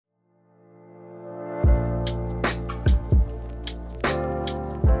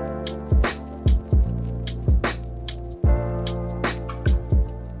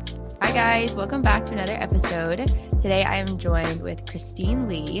guys, welcome back to another episode. Today I am joined with Kristine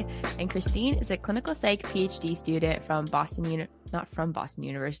Lee, and Kristine is a clinical psych PhD student from at Boston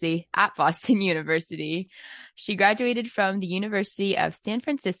University. She graduated from the University of San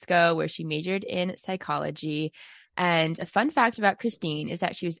Francisco, where she majored in psychology. And a fun fact about Kristine is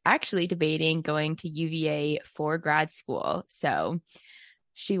that she was actually debating going to UVA for grad school. So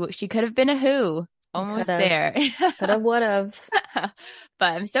she could have been a who. Almost there. Could have, would have.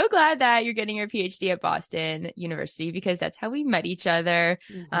 But I'm so glad that you're getting your PhD at Boston University because that's how we met each other.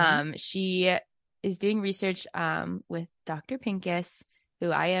 Mm-hmm. She is doing research with Dr. Pincus,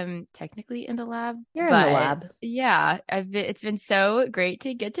 who I am technically in the lab. You're in the lab. Yeah, it's been so great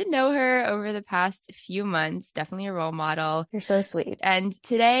to get to know her over the past few months. Definitely a role model. You're so sweet. And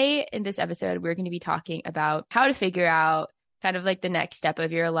today in this episode, we're going to be talking about how to figure out kind of like the next step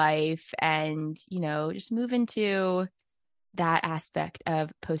of your life and, just move into that aspect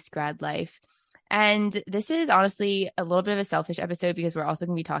of post-grad life. And this is honestly a little bit of a selfish episode because we're also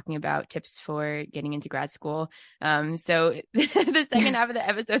going to be talking about tips for getting into grad school. So the second half of the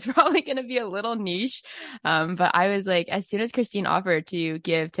episode is probably going to be a little niche. But I was like, as soon as Kristine offered to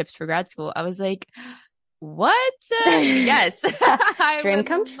give tips for grad school, I was like, what? Yes. Dream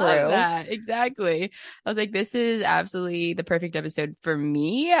come true. That. Exactly. I was like, this is absolutely the perfect episode for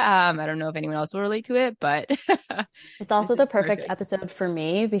me. I don't know if anyone else will relate to it, but it's also the perfect episode for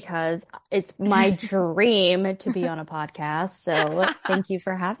me because it's my dream to be on a podcast. So thank you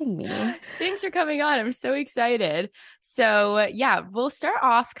for having me. Thanks for coming on. I'm so excited. So yeah, we'll start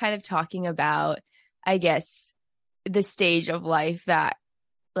off kind of talking about, I guess, the stage of life that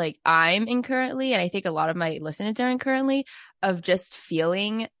I'm in currently, and I think a lot of my listeners are in currently, of just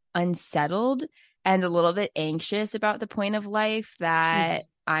feeling unsettled and a little bit anxious about the point of life that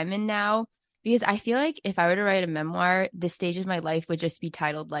I'm in now. Because I feel like if I were to write a memoir, this stage of my life would just be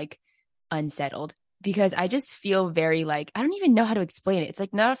titled unsettled. Because I just feel very I don't even know how to explain it.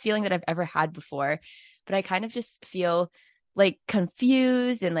 It's not a feeling that I've ever had before, but I kind of just feel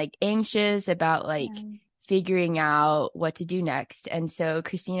confused and anxious about figuring out what to do next. And so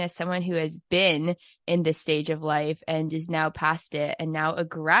Kristine, as someone who has been in this stage of life and is now past it and now a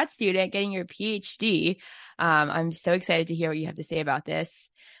grad student getting your PhD, I'm so excited to hear what you have to say about this.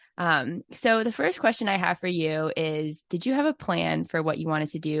 So the first question I have for you is, did you have a plan for what you wanted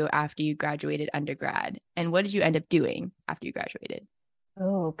to do after you graduated undergrad? And what did you end up doing after you graduated?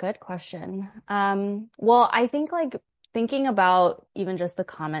 Oh, good question. Well, I think thinking about even just the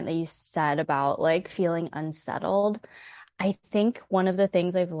comment that you said about feeling unsettled, I think one of the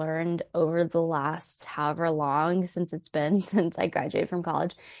things I've learned over the last however long since it's been since I graduated from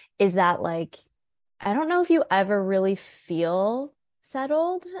college is that I don't know if you ever really feel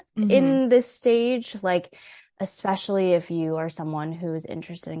settled in this stage, especially if you are someone who's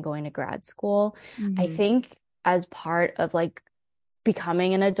interested in going to grad school. I think as part of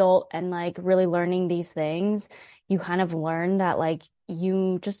becoming an adult and really learning these things, you kind of learn that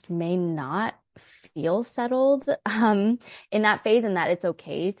you just may not feel settled in that phase, and that it's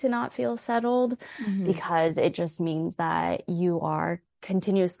okay to not feel settled because it just means that you are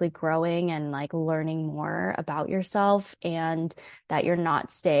continuously growing and learning more about yourself, and that you're not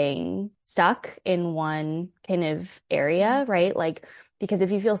staying stuck in one kind of area, right? Because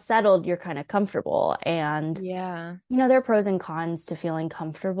if you feel settled, you're kind of comfortable, and there are pros and cons to feeling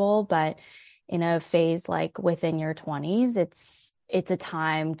comfortable, but in a phase within your 20s, it's a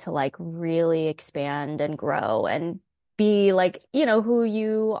time to really expand and grow and be who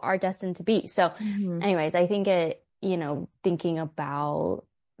you are destined to be. So anyways, I think thinking about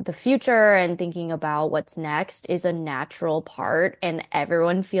the future and thinking about what's next is a natural part, and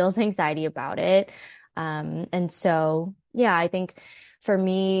everyone feels anxiety about it. And so, yeah, I think for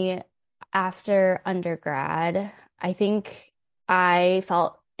me, after undergrad, I think I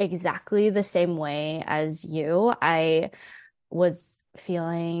felt exactly the same way as you. I was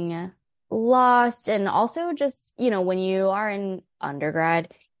feeling lost, and also just, when you are in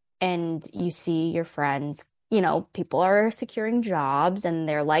undergrad and you see your friends, people are securing jobs and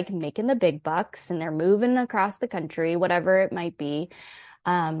they're making the big bucks and they're moving across the country, whatever it might be.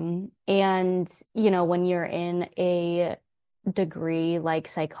 And, when you're in a degree like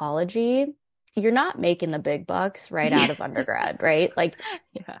psychology, you're not making the big bucks right out of undergrad, right?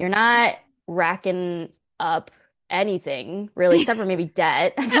 You're not racking up anything really, except for maybe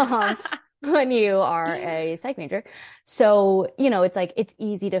debt when you are a psych major. So, it's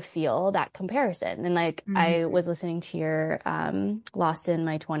easy to feel that comparison. And I was listening to your Lost in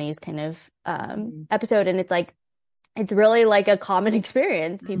My 20s kind of episode, and it's really a common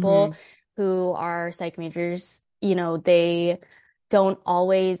experience. People who are psych majors, they don't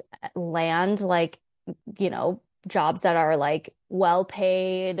always land like, jobs that are like well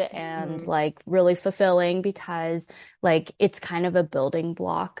paid and Mhm. like really fulfilling because like it's kind of a building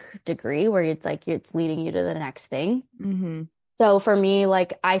block degree where it's like it's leading you to the next thing. Mhm. So for me,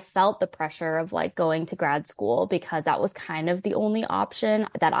 like I felt the pressure of like going to grad school because that was kind of the only option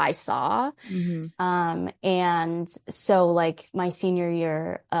that I saw. Mhm. And so like my senior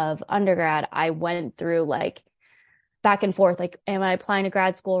year of undergrad, I went through like back and forth, like, am I applying to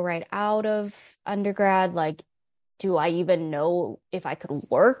grad school right out of undergrad? Like, do I even know if I could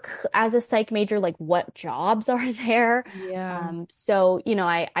work as a psych major? Like, what jobs are there? Yeah. So,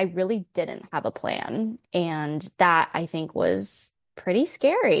 I really didn't have a plan. And that I think was pretty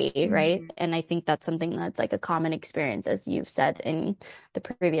scary, right? Mhm. And I think that's something that's like a common experience, as you've said in the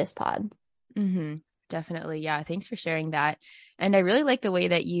previous pod. Mhm. Definitely. Yeah. Thanks for sharing that. And I really like the way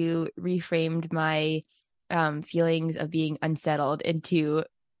that you reframed my feelings of being unsettled into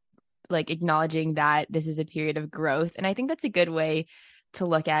like acknowledging that this is a period of growth. And I think that's a good way to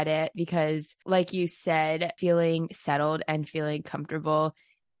look at it because, like you said, feeling settled and feeling comfortable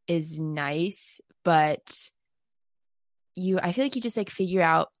is nice, but I feel like you just like figure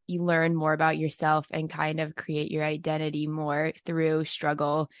out, you learn more about yourself and kind of create your identity more through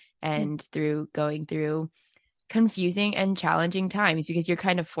struggle and through going through confusing and challenging times because you're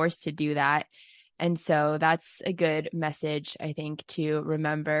kind of forced to do that. And so that's a good message, I think, to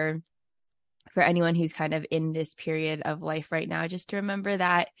remember for anyone who's kind of in this period of life right now, just to remember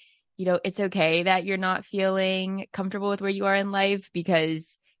that, it's okay that you're not feeling comfortable with where you are in life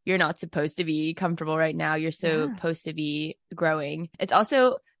because you're not supposed to be comfortable right now. You're Yeah. supposed to be growing. It's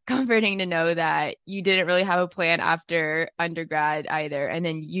also comforting to know that you didn't really have a plan after undergrad either. And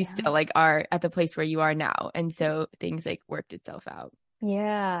then you Yeah. still like are at the place where you are now. And so things like worked itself out.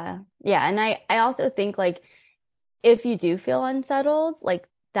 Yeah. Yeah. And I also think like if you do feel unsettled, like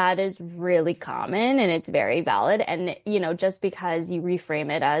that is really common and it's very valid. And, just because you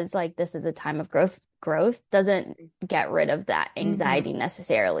reframe it as like this is a time of growth doesn't get rid of that Mm-hmm. anxiety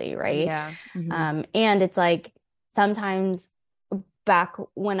necessarily, right? Yeah. Mm-hmm. And it's like sometimes back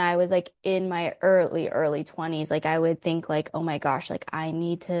when I was like in my early 20s, like I would think like, oh my gosh, like I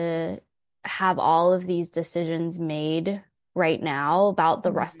need to have all of these decisions made right now about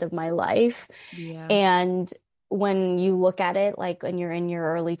the rest Mm-hmm. of my life. Yeah. And when you look at it, like when you're in your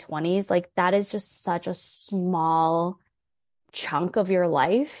early 20s, like that is just such a small chunk of your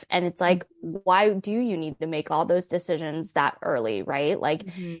life. And it's like, why do you need to make all those decisions that early, right? Like,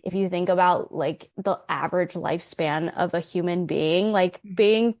 Mm-hmm. if you think about like the average lifespan of a human being, like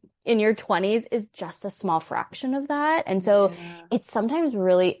being in your 20s is just a small fraction of that. And so Yeah. it's sometimes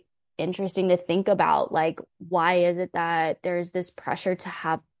really interesting to think about like, why is it that there's this pressure to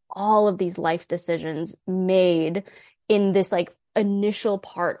have all of these life decisions made in this like initial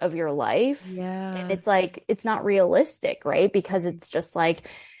part of your life? And Yeah. it's like, it's not realistic, right? Because it's just like,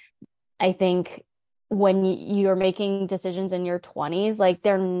 I think when you're making decisions in your 20s, like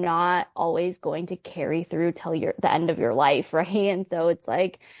they're not always going to carry through till the end of your life, right? And so it's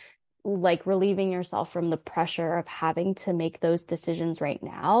like relieving yourself from the pressure of having to make those decisions right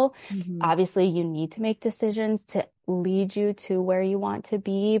now. Mm-hmm. Obviously, you need to make decisions to lead you to where you want to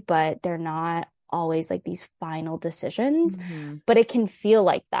be, but they're not always like these final decisions. Mm-hmm. But it can feel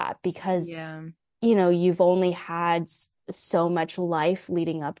like that because, Yeah. you've only had so much life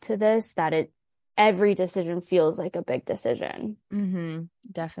leading up to this that every decision feels like a big decision. Mm-hmm.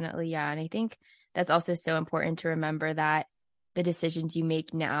 Definitely. Yeah. And I think that's also so important to remember that the decisions you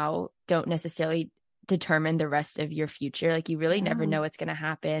make now don't necessarily determine the rest of your future. Like you really never Yeah. know what's going to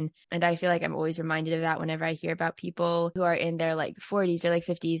happen. And I feel like I'm always reminded of that whenever I hear about people who are in their like 40s or like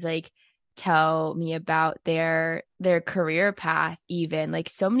 50s, like tell me about their career path even. Like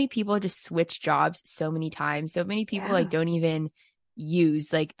so many people just switch jobs so many times. So many people like Yeah. don't even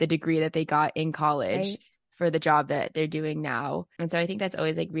use like the degree that they got in college Right. for the job that they're doing now. And so I think that's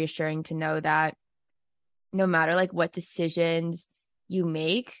always like reassuring to know that no matter like what decisions you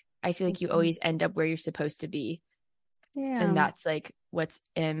make, I feel like you Mhm. always end up where you're supposed to be. And Yeah. that's like what's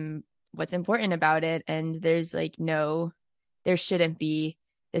important about it. And there's like there shouldn't be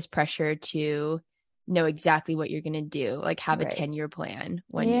this pressure to know exactly what you're gonna do, like have a Right. 10-year plan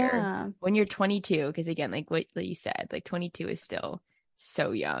Yeah. when you're 22, because again, like what you said, like 22 is still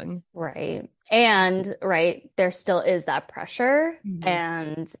so young. Right. And right, there still is that pressure. Mm-hmm.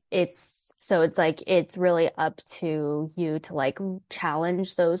 And it's like it's really up to you to like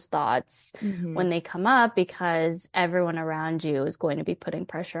challenge those thoughts Mm-hmm. when they come up because everyone around you is going to be putting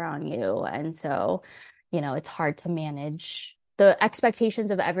pressure on you. And so, it's hard to manage the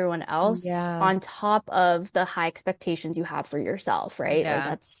expectations of everyone else Yeah. on top of the high expectations you have for yourself, right? Like Yeah.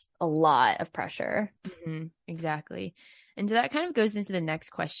 that's a lot of pressure. Exactly. And so that kind of goes into the next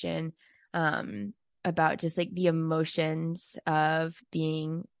question, um, about just like the emotions of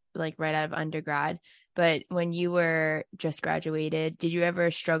being like right out of undergrad. But when you were just graduated, did you ever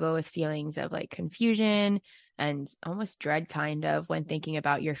struggle with feelings of like confusion and almost dread kind of when thinking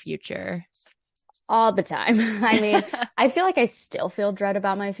about your future? All the time. I mean, I feel like I still feel dread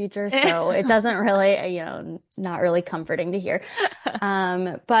about my future, so it doesn't really, not really comforting to hear.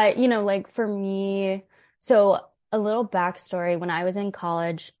 But like for me, so a little backstory, when I was in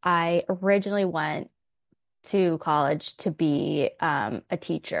college, I originally went to college to be a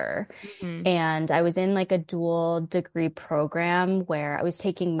teacher. Mhm. And I was in like a dual degree program where I was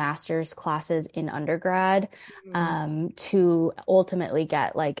taking master's classes in undergrad Mhm. to ultimately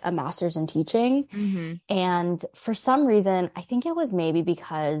get like a master's in teaching. Mhm. And for some reason, I think it was maybe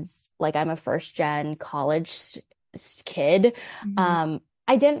because like I'm a first gen college kid, Mhm.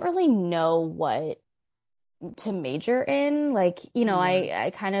 I didn't really know what to major in. Like, Yeah.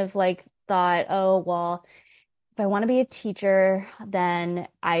 I kind of like thought, oh, well, if I want to be a teacher, then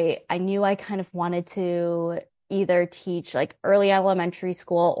I knew I kind of wanted to either teach like early elementary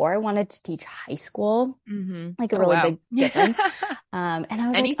school or I wanted to teach high school, like a Oh really wow. big difference. And I was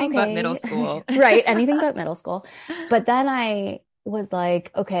like, Anything but middle okay, school. right, anything but middle school. But then I was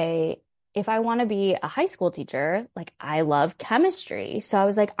like, okay, if I want to be a high school teacher, like I love chemistry. So I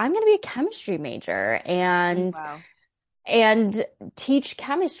was like, I'm going to be a chemistry major. Oh, wow. And teach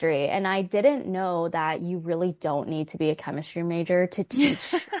chemistry. And I didn't know that you really don't need to be a chemistry major to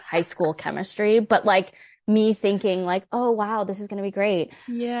teach high school chemistry. But like me thinking like, oh wow, this is gonna be great.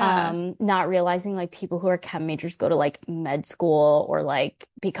 Yeah. Not realizing like people who are chem majors go to like med school or like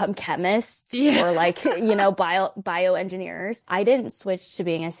become chemists Yeah. or like, bioengineers. I didn't switch to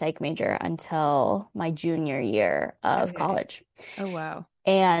being a psych major until my junior year of Okay. college. Oh wow.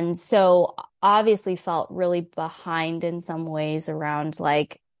 And so obviously felt really behind in some ways around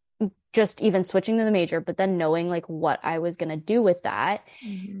like just even switching to the major, but then knowing like what I was going to do with that.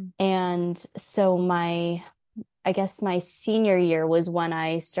 Hmm. And so I guess my senior year was when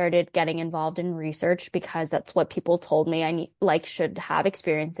I started getting involved in research because that's what people told me I need, like, should have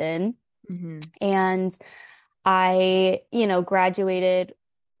experience in. Hmm. And I, graduated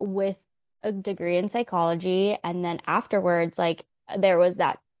with a degree in psychology. And then afterwards, like, there was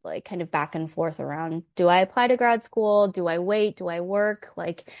that like kind of back and forth around, do I apply to grad school? Do I wait? Do I work?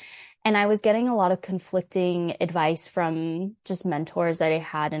 Like, and I was getting a lot of conflicting advice from just mentors that I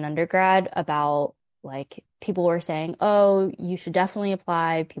had in undergrad about like people were saying, oh, you should definitely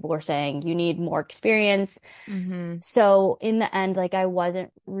apply. People were saying you need more experience. Hmm. So in the end, like I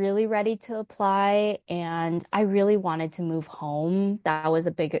wasn't really ready to apply and I really wanted to move home. That was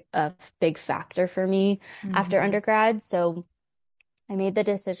a big factor for me after Hmm. undergrad. So I made the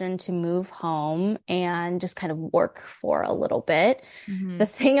decision to move home and just kind of work for a little bit. Hmm. The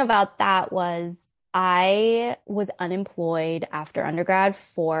thing about that was I was unemployed after undergrad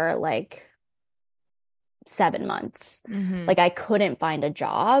for like 7 months. Hmm. Like I couldn't find a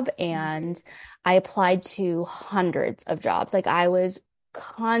job Hmm. and I applied to hundreds of jobs. Like I was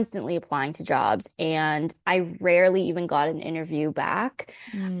constantly applying to jobs and I rarely even got an interview back.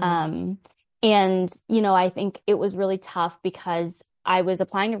 Hmm. Um, and I think it was really tough because I was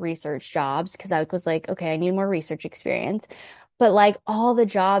applying to research jobs because I was like, okay, I need more research experience. But like all the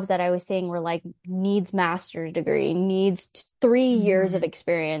jobs that I was seeing were like needs master's degree, needs 3 years of Hmm.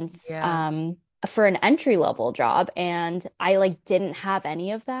 experience. Yeah. For an entry level job and I like didn't have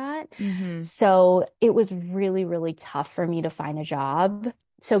any of that. Hmm. So it was really, really tough for me to find a job.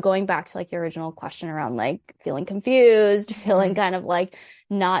 So going back to like your original question around like feeling confused, feeling Hmm. kind of like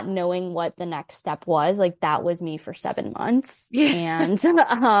not knowing what the next step was, like that was me for 7 months. Yeah. And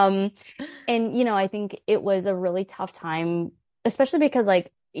I think it was a really tough time, especially because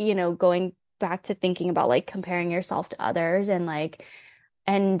like, going back to thinking about like comparing yourself to others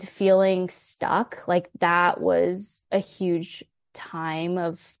and feeling stuck, like that was a huge time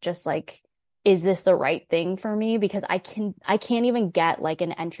of just like, is this the right thing for me? Because I can't even get like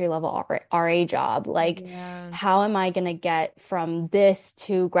an entry level RA job. Like, Yeah. how am I gonna get from this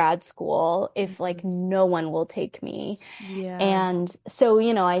to grad school if Hmm. like no one will take me? Yeah. And so,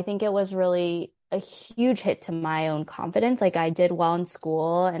 I think it was really a huge hit to my own confidence. Like I did well in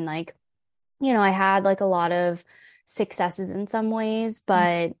school and like I had like a lot of successes in some ways,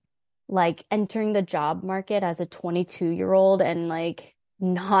 but like entering the job market as a 22-year-old and like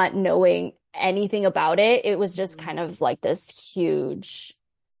not knowing anything about it, it was just Mhm. kind of like this huge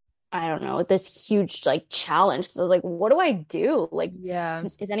I don't know, this huge like challenge because I was like, what do I do? Like, Yeah.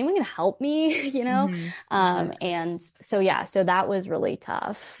 is anyone gonna help me? You know? Exactly. And so yeah, so that was really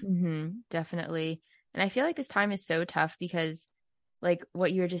tough. Definitely. And I feel like this time is so tough because like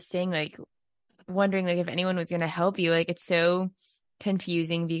what you were just saying, like wondering like if anyone was going to help you, like it's so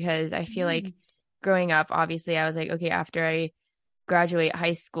confusing because I feel like Mm. growing up, obviously I was like, okay, after I graduate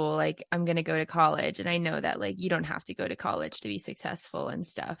high school, like I'm going to go to college. And I know that like you don't have to go to college to be successful and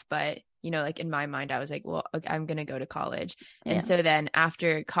stuff. But, like in my mind, I was like, well, okay, I'm going to go to college. And Yeah. so then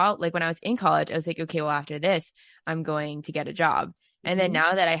after college, like when I was in college, I was like, okay, well, after this, I'm going to get a job. And then Mhm.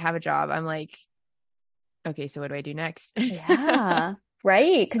 now that I have a job, I'm like, okay, so what do I do next? Yeah.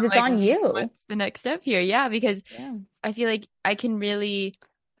 Right. Because I'm it's like, on you. what's the next step here? Yeah, because Yeah. I feel like I can really,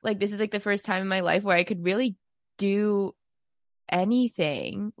 like, this is like the first time in my life where I could really do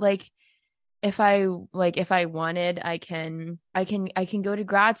anything. Like, if I wanted, I can go to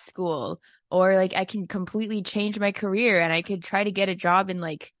grad school or like I can completely change my career and I could try to get a job in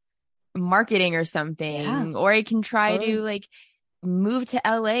like marketing or Yeah. something, or I can try to Totally. like move to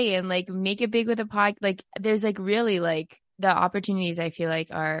LA and like make it big with a pod. Like there's like really like the opportunities I feel like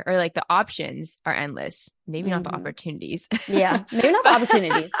are, or like the options are endless. Maybe not the Hmm. opportunities, Yeah. Maybe not the but,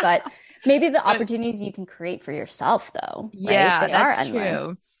 opportunities, but maybe the but opportunities you can create for yourself, though, right? yeah, They are that's true.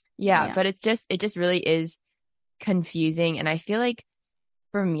 endless. Yeah, Yeah. but it just really is confusing. And I feel like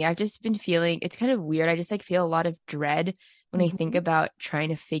for me, I've just been feeling it's kind of weird. I just like feel a lot of dread when I think Hmm. about trying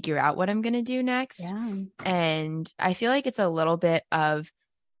to figure out what I'm gonna do next. Yeah. And I feel like it's a little bit of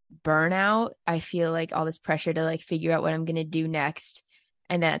burnout. I feel like all this pressure to like figure out what I'm gonna do next.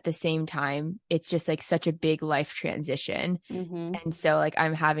 And then at the same time, it's just like such a big life transition. Hmm. And so like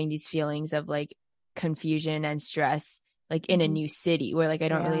I'm having these feelings of like confusion and stress like in a Hmm. new city where like I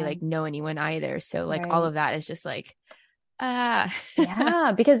don't really Yeah. like know anyone either. So like all Right. of that is just like ah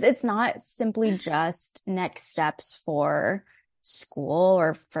Yeah, because it's not simply just next steps for school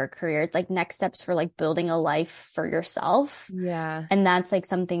or for career. It's like next steps for like building a life for yourself. yeah. And that's like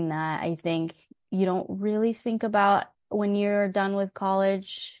something that I think you don't really think about when you're done with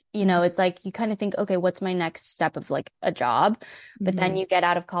college. It's Hmm. like you kind of think, okay, what's my next step of like a job? But then Hmm. you get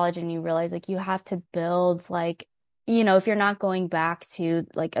out of college and you realize like you have to build like, if you're not going back to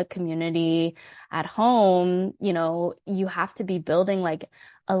like a community at home, you have to be building like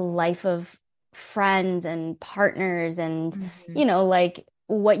a life of friends and partners and, Hmm. like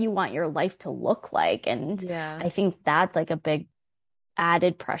what you want your life to look like. And Yeah. I think that's like a big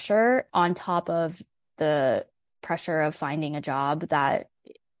added pressure on top of the pressure of finding a job that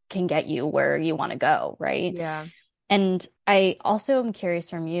can get you where you want to go, right? Yeah. And I also am curious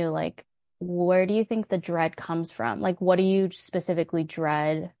from you, like, where do you think the dread comes from? Like, what do you specifically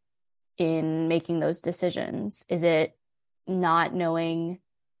dread in making those decisions? Is it not knowing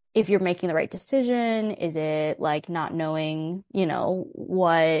if you're making the right decision? Is it like not knowing,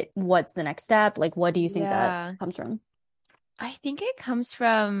 what's the next step? Like, what do you think that Yeah. comes from? I think it comes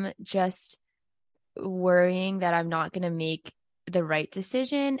from just worrying that I'm not going to make the right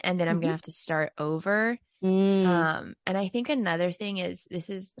decision and then I'm going Hmm. to have to start over. Mm, And I think another thing is this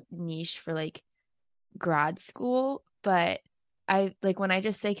is niche for like grad school, but I like when I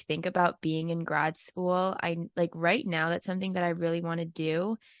just like think about being in grad school, I like right now that's something that I really want to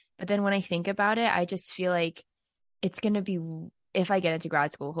do. But then when I think about it, I just feel like it's going to be if I get into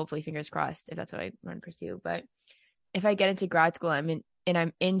grad school, hopefully fingers crossed if that's what I want to pursue, but if I get into grad school, I'm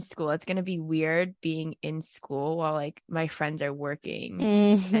in school. It's gonna be weird being in school while like my friends are working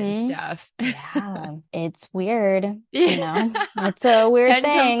and hmm. stuff. Yeah, it's weird, Yeah. It's a weird Can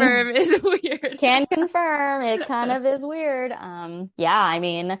thing. confirm is weird. Can confirm it kind of is weird. Yeah, I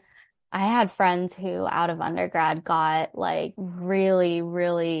mean, I had friends who out of undergrad got like really,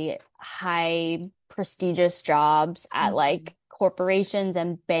 really high prestigious jobs at Mhm. like corporations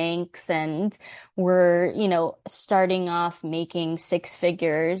and banks and were, starting off making six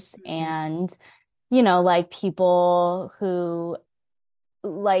figures Mhm. and, like people who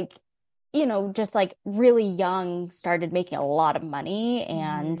like, just like really young started making a lot of money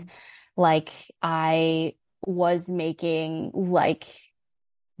and Mhm. like I was making like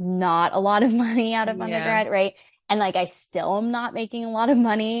not a lot of money out of Yeah. undergrad, right? And like I still am not making a lot of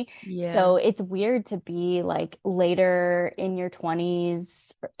money. Yeah. So it's weird to be like later in your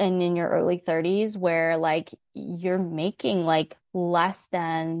 20s and in your early 30s where like you're making like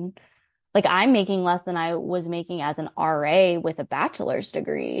I'm making less than I was making as an RA with a bachelor's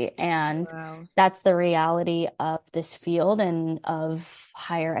degree. And Wow. that's the reality of this field and of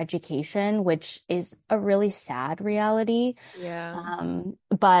higher education, which is a really sad reality. Yeah.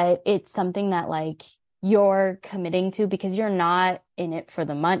 But it's something that like you're committing to because you're not in it for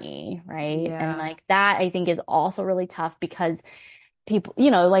the money, right? And Yeah. like that I think is also really tough because people,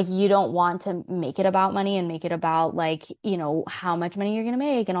 like you don't want to make it about money and make it about like, how much money you're going to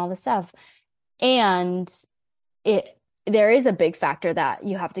make and all this stuff. And it there is a big factor that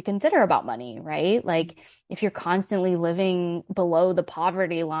you have to consider about money, right? Like if you're constantly living below the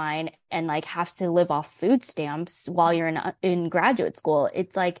poverty line and like have to live off food stamps while you're in graduate school,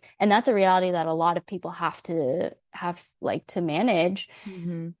 it's like, and that's a reality that a lot of people have like to manage.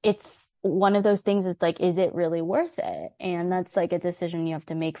 Mm-hmm. It's one of those things. It's like, is it really worth it? And that's like a decision you have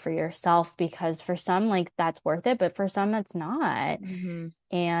to make for yourself because for some, like that's worth it, but for some, that's not. Mm-hmm.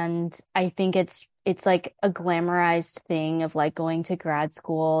 And I think it's like a glamorized thing of like going to grad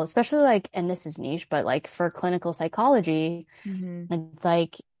school, especially like, and this is niche, but like for clinical psychology, Mm-hmm. it's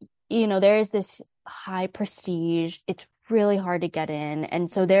like, there is this high prestige. It's really hard to get in. And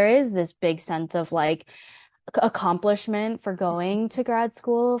so there is this big sense of like accomplishment for going to grad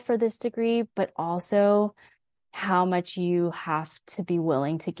school for this degree, but also how much you have to be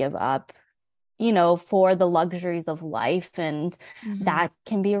willing to give up for the luxuries of life. And Mm-hmm. that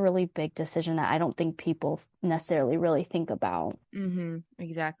can be a really big decision that I don't think people necessarily really think about. Mm-hmm.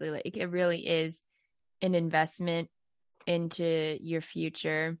 Exactly. Like it really is an investment into your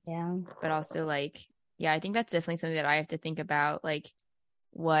future, Yeah. but also like, yeah, I think that's definitely something that I have to think about, like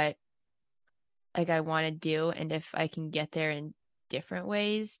what like I want to do and if I can get there in different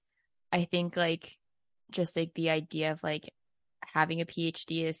ways. I think like just like the idea of like having a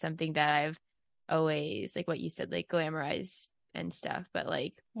PhD is something that I've always like what you said, like glamorized and stuff. But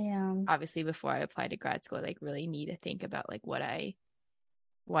like Yeah. obviously before I apply to grad school, I like really need to think about like what I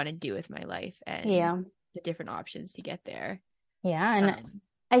want to do with my life and Yeah. the different options to get there. Yeah. And Um,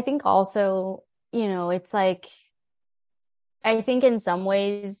 I think also, it's like, I think in some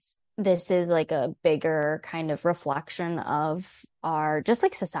ways, this is like a bigger kind of reflection of our just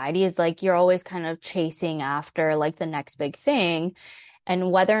like society. It's like you're always kind of chasing after like the next big thing.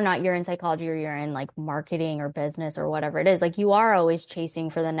 And whether or not you're in psychology or you're in like marketing or business or whatever it is, like you are always chasing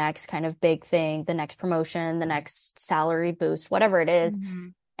for the next kind of big thing, the next promotion, the next salary boost, whatever it is.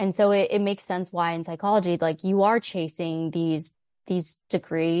 mhm, And so it makes sense why in psychology, like you are chasing these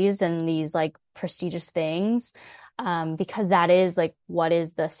degrees and these like prestigious things, because that is like what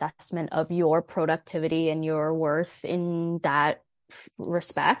is the assessment of your productivity and your worth in that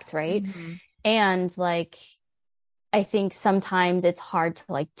respect, right? mhm. And like I think sometimes it's hard to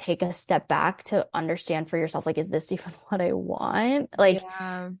like take a step back to understand for yourself, like, is this even what I want? Like,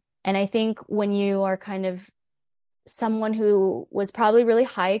 Yeah. and I think when you are kind of someone who was probably really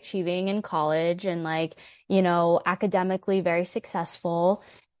high achieving in college and like, academically very successful,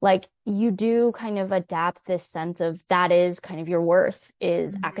 like you do kind of adapt this sense of that is kind of your worth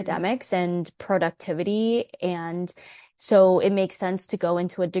is Mhm. academics and productivity. And so it makes sense to go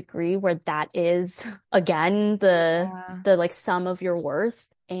into a degree where that is again Yeah. the like sum of your worth.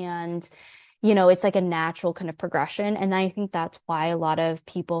 And it's like a natural kind of progression. And I think that's why a lot of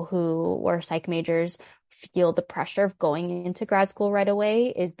people who were psych majors feel the pressure of going into grad school right away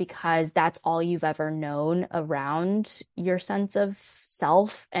is because that's all you've ever known around your sense of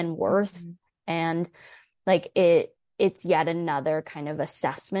self and worth. Mhm. And like it's yet another kind of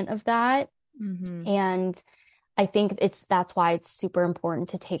assessment of that. Mhm. And I think that's why it's super important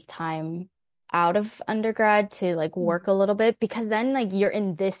to take time out of undergrad to like work a little bit because then like you're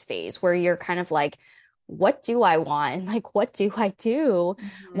in this phase where you're kind of like, what do I want? And like, what do I do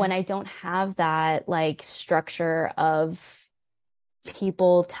when Mhm. I don't have that like structure of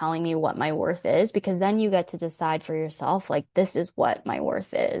people telling me what my worth is? Because then you get to decide for yourself, like, this is what my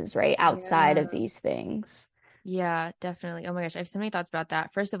worth is, right? Outside of Yeah. these things. Yeah, definitely. Oh my gosh, I have so many thoughts about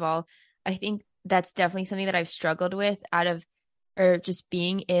that. First of all, I think that's definitely something that I've struggled with out of or just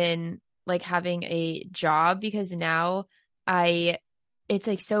being in like having a job because now I it's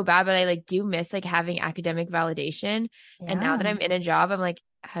like so bad, but I like do miss like having academic validation. And now that Yeah. I'm in a job, I'm like,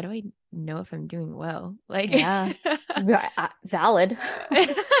 how do I know if I'm doing well? Like Yeah. Valid.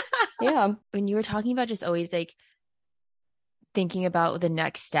 Yeah. when you were talking about just always like thinking about the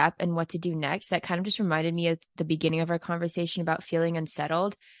next step and what to do next, that kind of just reminded me at the beginning of our conversation about feeling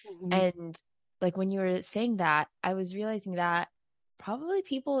unsettled. Mhm. And like when you were saying that, I was realizing that probably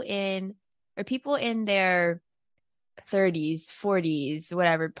people in their 30s, 40s,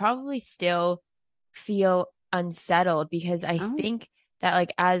 whatever, probably still feel unsettled because I Oh. think that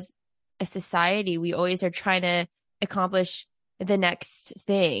like as a society, we always are trying to accomplish the next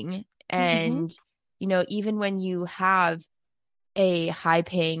thing. Hmm. And, even when you have a high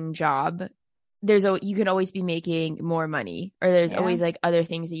paying job, you can always be making more money, or there's Yeah. always like other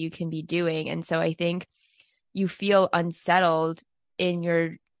things that you can be doing. And so I think you feel unsettled in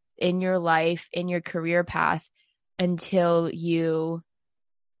your life, in your career path, until you,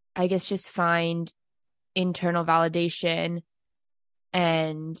 I guess, just find internal validation,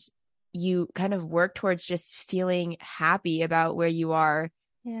 and you kind of work towards just feeling happy about where you are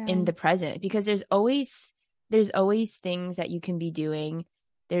Yeah. in the present, because there's always things that you can be doing.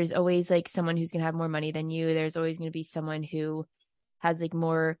 There's always like someone who's going to have more money than you. There's always going to be someone who has like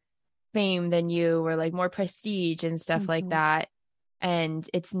more fame than you, or like more prestige and stuff like Hmm. that. And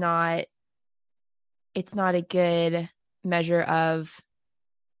it's not a good measure of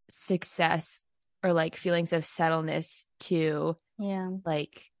success or like feelings of settledness to Yeah.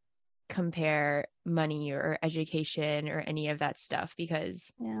 like compare money or education or any of that stuff,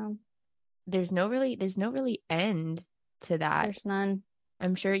 because Yeah. there's no really end to that. There's none.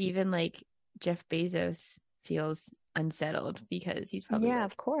 I'm sure even like Jeff Bezos feels unsettled, because he's probably Yeah, like,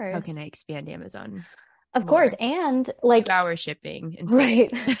 of how can I course. expand Amazon Of course. more? And two like, hour shipping instead right.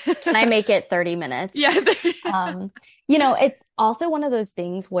 Can I of make it 30 minutes? yeah. Um, it's also one of those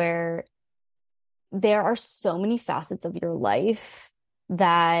things where there are so many facets of your life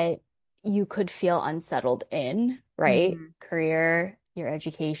that you could feel unsettled in, right? Hmm. Career, your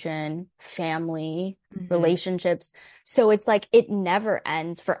education, family, Hmm. relationships. So it's like it never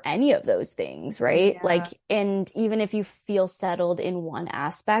ends for any of those things, right? Yeah. Like, and even if you feel settled in one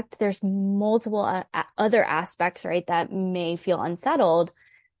aspect, there's multiple other aspects, right, that may feel unsettled.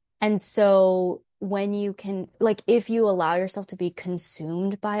 And so when you can, like, if you allow yourself to be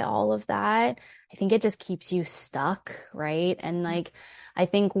consumed by all of that, I think it just keeps you stuck, right? And like, I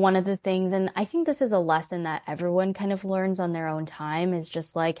think one of the things, and I think this is a lesson that everyone kind of learns on their own time, is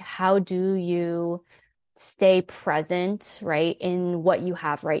just like, how do you stay present, right, in what you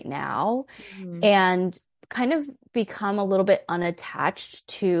have right now, Hmm. and kind of become a little bit unattached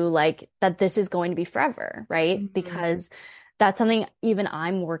to like that this is going to be forever, right? Hmm. Because that's something even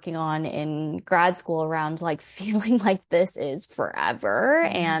I'm working on in grad school around like feeling like this is forever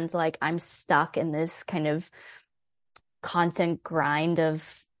Hmm. and like I'm stuck in this kind of constant grind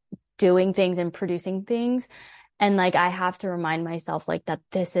of doing things and producing things. And like I have to remind myself like that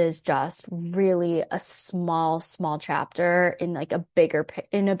this is just really a small, small chapter in like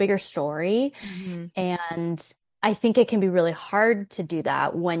in a bigger story. Hmm. And I think it can be really hard to do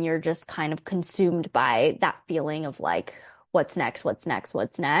that when you're just kind of consumed by that feeling of like, what's next? What's next?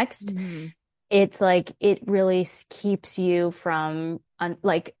 What's next? Hmm. It's like it really keeps you from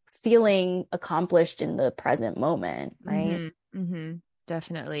like feeling accomplished in the present moment, right? Hmm. Hmm.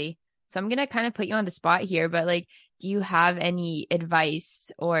 Definitely. So I'm gonna kind of put you on the spot here, but like, do you have any advice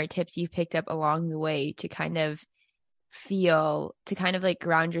or tips you've picked up along the way to kind of like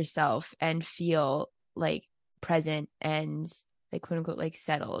ground yourself and feel like present and like quote unquote like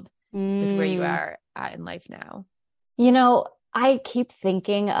settled with where you Mm. are at in life now? I keep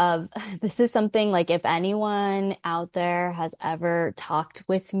thinking of this is something like if anyone out there has ever talked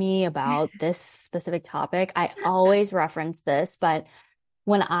with me about this specific topic, I always reference this. But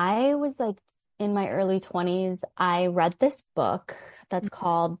when I was like in my early 20s, I read this book that's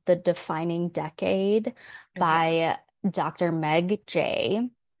called The Defining Decade Okay. by Dr. Meg Jay.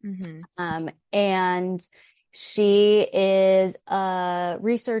 Mm-hmm. And she is a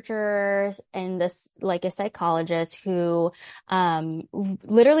researcher and this like a psychologist who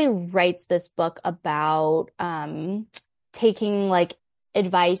literally writes this book about taking like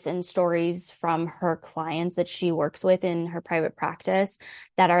advice and stories from her clients that she works with in her private practice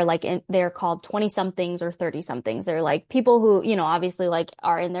that are like they're called 20 somethings or 30 somethings. They're like people who, obviously like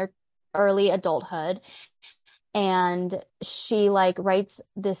are in their early adulthood, and she like writes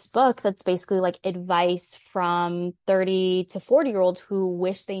this book that's basically like advice from 30 to 40-year-olds who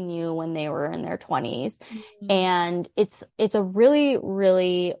wish they knew when they were in their 20s. Mm-hmm. And it's a really,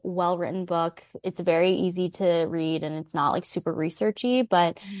 really well-written book. It's very easy to read and it's not like super researchy,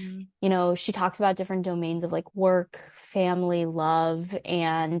 but she talks about different domains of like work, family, love,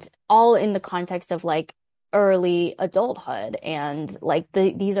 and all in the context of like early adulthood. And like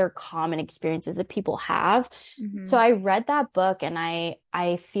these are common experiences that people have. So Mm-hmm. I read that book and I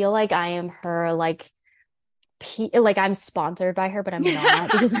feel like I am her like like I'm sponsored by her, but I'm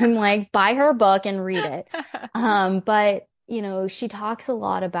not because I'm like buy her book and read it. But she talks a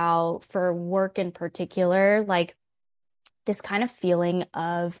lot about for work in particular, like this kind of feeling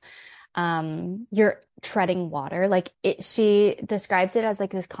of you're treading water. Like she describes it as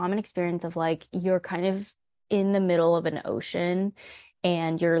like this common experience of like you're kind of in the middle of an ocean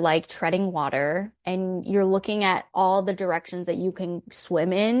and you're like treading water and you're looking at all the directions that you can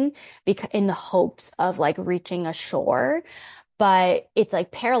swim in because in the hopes of like reaching a shore. But it's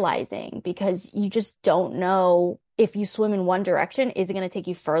like paralyzing because you just don't know if you swim in one direction, is it going to take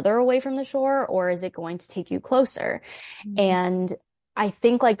you further away from the shore or is it going to take you closer? Mhm. And I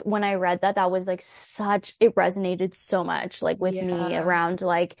think like when I read that, that was like such, it resonated so much like with me Yeah. around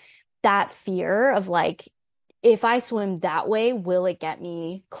like that fear of like, if I swim that way, will it get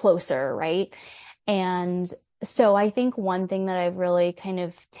me closer, right? And so I think one thing that I've really kind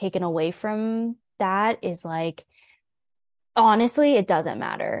of taken away from that is like, honestly, it doesn't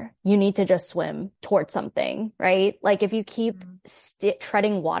matter. You need to just swim towards something, right? Like if you keep Mhm.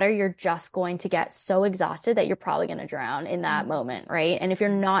 treading water, you're just going to get so exhausted that you're probably going to drown in that moment, right? And if you're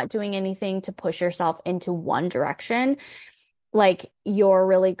not doing anything to push yourself into one direction, like you're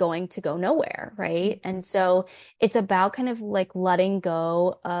really going to go nowhere, right? Mhm. And so it's about kind of like letting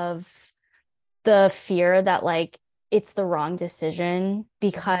go of the fear that like it's the wrong decision Mhm.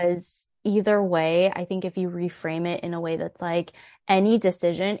 because either way, I think if you reframe it in a way that's like any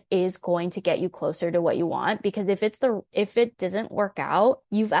decision is going to get you closer to what you want because if it doesn't work out,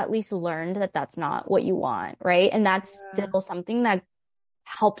 you've at least learned that that's not what you want, right? And that's Yeah. still something that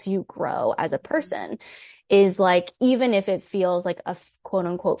helps you grow as a Mhm. person is like even if it feels like a quote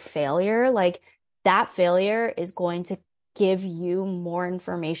unquote failure, like that failure is going to give you more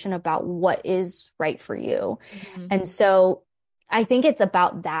information about what is right for you. Mhm. And so I think it's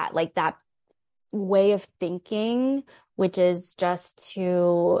about that, like that way of thinking, which is just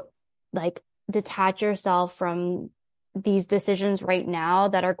to like detach yourself from these decisions right now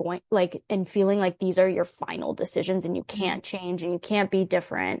that are going like and feeling like these are your final decisions and you Mhm. can't change and you can't be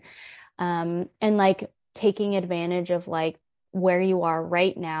different. And like taking advantage of like where you are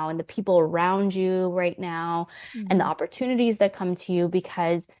right now and the people around you right now and the Mhm. opportunities that come to you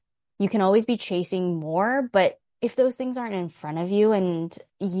because you can always be chasing more, but if those things aren't in front of you and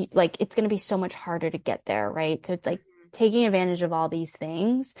you, like it's going to be so much harder to get there, right? So it's like taking advantage of all these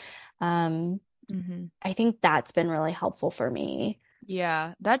things. Um, Mhm. I think that's been really helpful for me.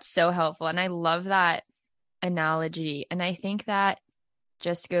 Yeah, that's so helpful. And I love that analogy. And I think that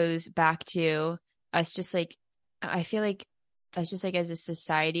just goes back to us just like, I feel like us just like as a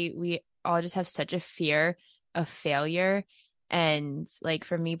society, we all just have such a fear of failure. And like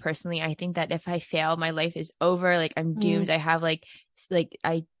for me personally, I think that if I fail, my life is over. Like I'm Mm, doomed. I have like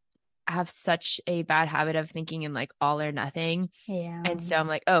I have such a bad habit of thinking in like all or nothing. yeah. And so I'm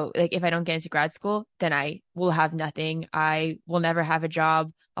like, oh, like if I don't get into grad school, then I will have nothing. I will never have a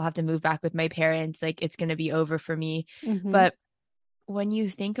job. I'll have to move back with my parents. Like it's going to be over for me. Hmm. But when you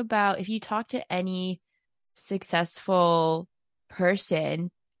think about if you talk to any successful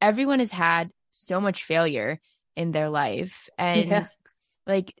person, everyone has had so much failure in their life. And Yeah.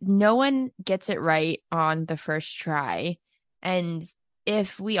 like no one gets it right on the first try. And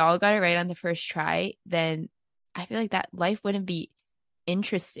if we all got it right on the first try, then I feel like that life wouldn't be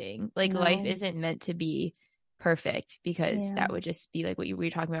interesting. Like life No. isn't meant to be perfect because Yeah. that would just be like what you were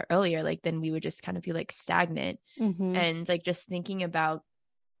talking about earlier. Like then we would just kind of feel like stagnant. Hmm. And like just thinking about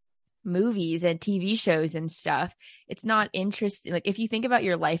movies and TV shows and stuff, it's not interesting. Like if you think about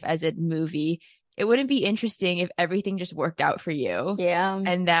your life as a movie, it wouldn't be interesting if everything just worked out for you Yeah.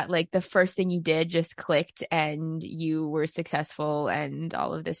 and that like the first thing you did just clicked and you were successful and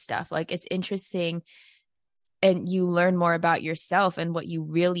all of this stuff. Like it's interesting and you learn more about yourself and what you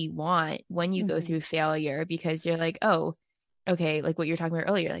really want when you go Hmm. through failure because you're like, oh, okay, like what you were talking about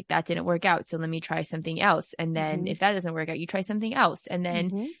earlier, like that didn't work out. So let me try something else. And then Hmm. if that doesn't work out, you try something else. And then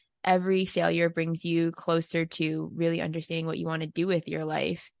Hmm. every failure brings you closer to really understanding what you want to do with your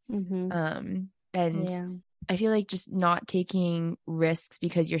life. Hmm. And Yeah. I feel like just not taking risks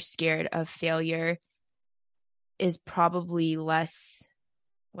because you're scared of failure is probably less,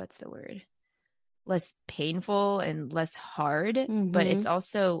 what's the word? Less painful and less hard, but it's Hmm.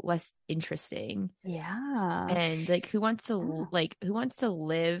 also less interesting. Yeah. And like Yeah. who wants to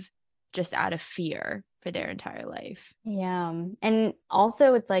live just out of fear for their entire life? Yeah. And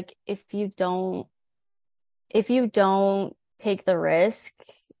also it's like if you don't take the risk,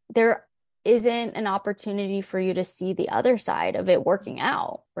 there isn't an opportunity for you to see the other side of it working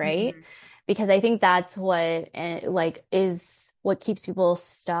out, right? Mhm. Because I think that's what like is what keeps people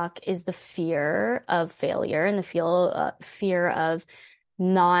stuck is the fear of failure and the fear of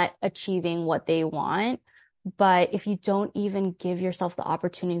not achieving what they want. But if you don't even give yourself the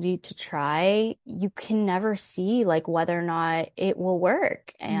opportunity to try, you can never see like whether or not it will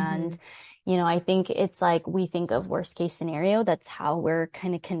work. And Mhm. I think it's like we think of worst case scenario. That's how we're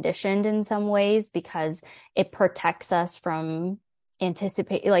kind of conditioned in some ways because it protects us from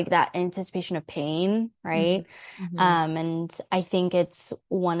anticipate like that anticipation of pain, Mhm. right? Mhm. And I think it's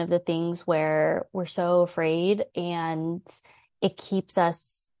one of the things where we're so afraid and it keeps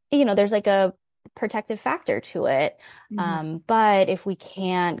us, there's like a protective factor to it. Mhm. But if we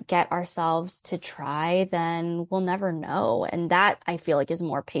can't get ourselves to try, then we'll never know. And that I feel like is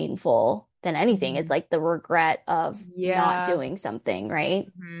more painful than anything. It's Mhm. like the regret of not Yeah. doing something, right?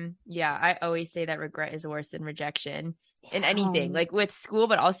 Yeah, I always say that regret is worse than rejection in anything, Yeah. like with school,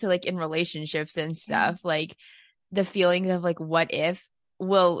 but also like in relationships and Yeah. stuff. Like the feelings of like what if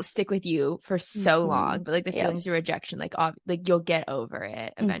will stick with you for so long, but like the Yep. feelings of rejection, like you'll get over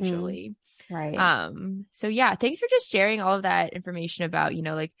it hmm eventually. Right. So yeah, thanks for just sharing all of that information about,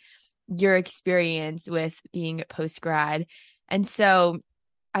 like your experience with being post grad. And so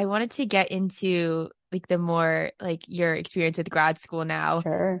I wanted to get into like the more like your experience with grad school now,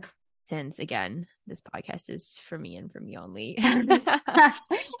 Sure. since again, this podcast is for me and for me only. Is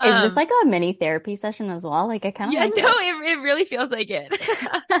this um, like a mini therapy session as well? Like I kind of yeah, like no, it. it really feels like it.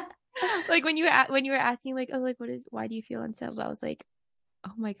 Like when you were asking like, oh, like why do you feel unsettled? I was like,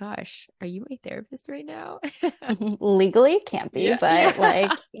 oh my gosh, are you my therapist right now? Legally can't be, Yeah, but yeah.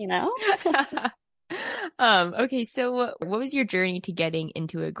 like. Okay, so what was your journey to getting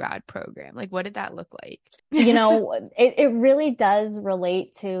into a grad program? Like, what did that look like? It really does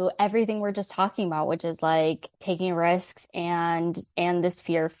relate to everything we're just talking about, which is like taking risks and this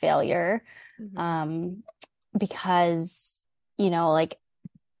fear of failure. Mhm. Um, because, like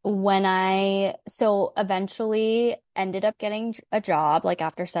when I so eventually ended up getting a job, like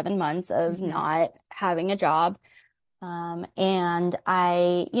after 7 months of Mhm. not having a job. And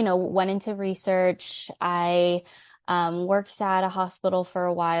I, went into research. I worked at a hospital for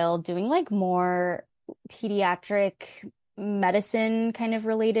a while doing like more pediatric medicine kind of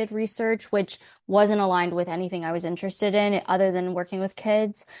related research, which wasn't aligned with anything I was interested in other than working with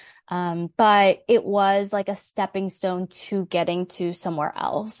kids. But it was like a stepping stone to getting to somewhere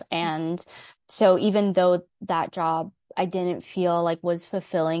else. And so even though that job I didn't feel like was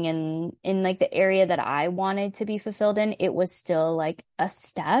fulfilling in like the area that I wanted to be fulfilled in, it was still like a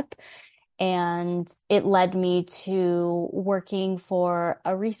step. And it led me to working for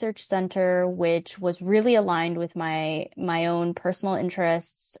a research center, which was really aligned with my own personal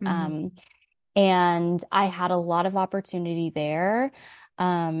interests. Mhm. And I had a lot of opportunity there.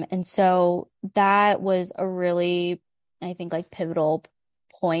 And so that was a really, I think, like pivotal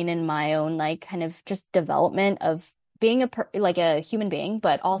point in my own like kind of just development of being like a human being,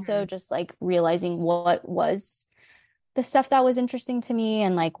 but also Mhm. just like realizing what was the stuff that was interesting to me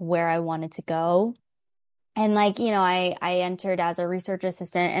and like where I wanted to go. And like, I entered as a research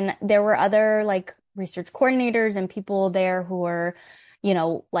assistant and there were other like research coordinators and people there who were,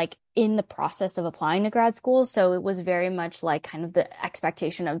 like in the process of applying to grad school. So it was very much like kind of the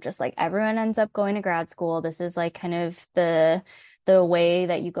expectation of just like everyone ends up going to grad school. This is like kind of the way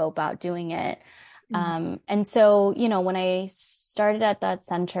that you go about doing it. Mhm. And so, when I started at that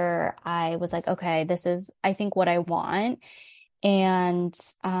center, I was like, okay, this is, I think, what I want. And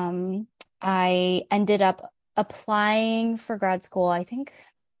I ended up applying for grad school, I think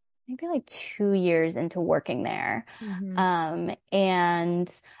maybe like 2 years into working there. Mhm.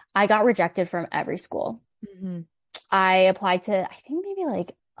 And I got rejected from every school. Mhm. I applied to, I think maybe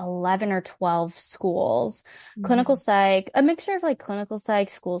like 11 or 12 schools, clinical Mhm. psych, a mixture of like clinical psych,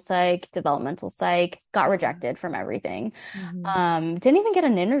 school psych, developmental psych, got Yeah. rejected from everything. Mhm. Didn't even get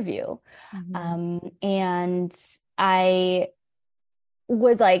an interview. Mhm. And I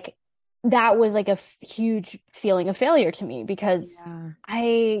was like, that was like a huge feeling of failure to me because Yeah.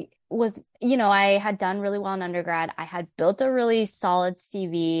 I was, I had done really well in undergrad. I had built a really solid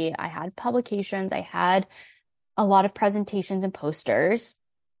CV. I had publications. I had a lot of presentations and posters.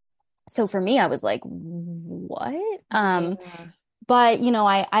 So for me, I was like, what? Yeah. But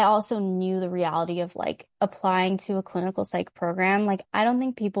I also knew the reality of like applying to a clinical psych program. Like, I don't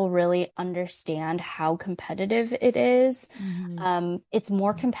think people really understand how competitive it is. Mhm. It's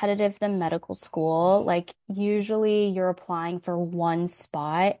more competitive than medical school. Like, usually you're applying for one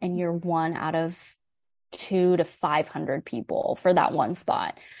spot and you're one out of 200 to 500 people for that one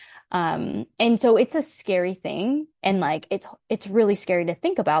spot. And so it's a scary thing. And like, it's really scary to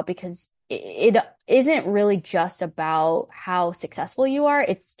think about because it isn't really just about how successful you are.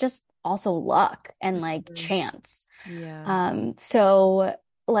 It's just also luck and like Mhm. chance. Yeah. So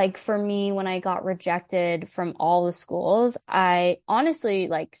like for me, when I got rejected from all the schools, I honestly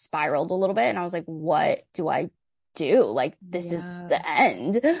like spiraled a little bit and I was like, what do I do? Like, this is Yeah. the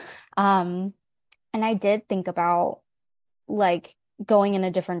end. Um, and I did think about like going in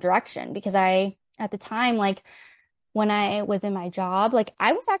a different direction because at the time, like when I was in my job, like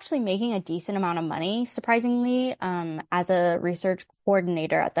I was actually making a decent amount of money, surprisingly, as a research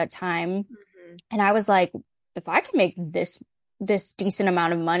coordinator at that time. Mhm. And I was like, if I can make this decent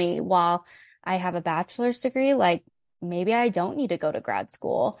amount of money while I have a bachelor's degree, like maybe I don't need to go to grad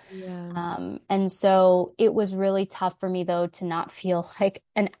school. Yeah. And so it was really tough for me though to not feel like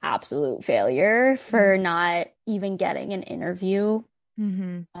an absolute failure for Mhm. not even getting an interview.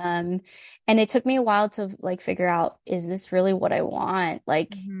 Mhm. Um, and it took me a while to like figure out, is this really what I want?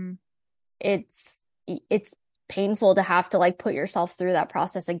 Like Mhm. it's painful to have to like put yourself through that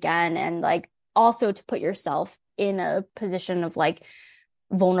process again and like also to put yourself in a position of like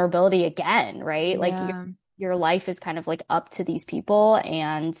vulnerability again, right? Like Yeah. your life is kind of like up to these people.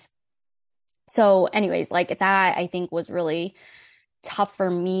 And so anyways, like that I think was really tough for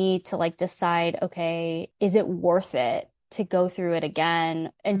me to like decide, okay, is it worth it to go through it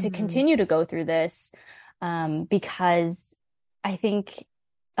again and to Mhm. continue to go through this? Because I think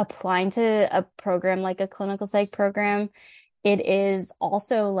applying to a program like a clinical psych program, it is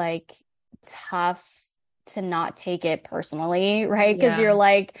also like tough to not take it personally, right? Because Yeah. you're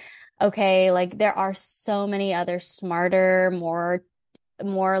like, okay, like there are so many other smarter, more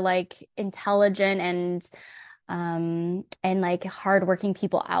like intelligent and like hardworking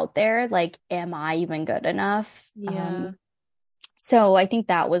people out there. Like, am I even good enough? Yeah. So I think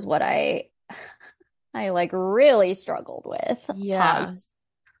that was what I like really struggled with. Yeah. Pause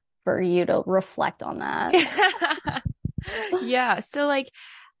for you to reflect on that. Yeah. So like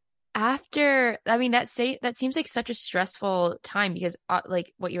after, I mean, that seems like such a stressful time because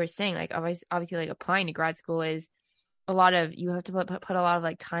like what you were saying, like obviously like applying to grad school is a lot of, you have to put a lot of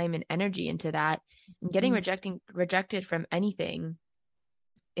like time and energy into that, and getting Mhm. rejected from anything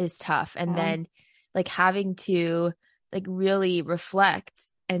is tough. And Yeah. then like having to like really reflect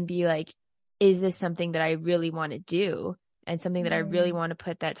and be like, is this something that I really want to do? And something that I really Mm. want to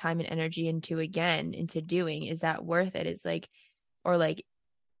put that time and energy into again, into doing, is that worth it? Is like, or like,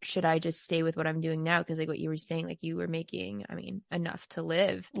 should I just stay with what I'm doing now? Because like what you were saying, like you were making, I mean, enough to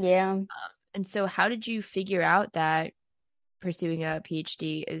live. Yeah. And so how did you figure out that pursuing a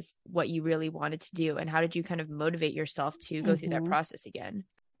PhD is what you really wanted to do? And how did you kind of motivate yourself to go through that hmm process again?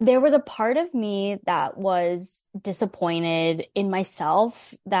 There was a part of me that was disappointed in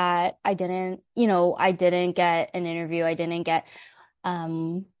myself that I didn't get an interview.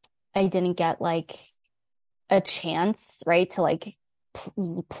 Um, I didn't get like a chance, right, to like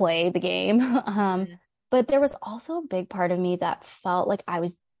play the game. Mhm. But there was also a big part of me that felt like I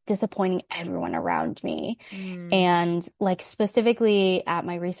was disappointing everyone around me. Mm, And like specifically at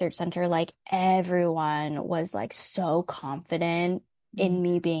my research center, like everyone was like so confident in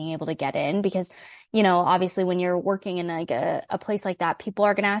me mhm. being able to get in because, obviously when you're working in like a place like that, people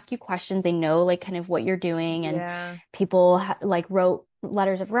are going to ask you questions. They know like kind of what you're doing and Yeah, people like wrote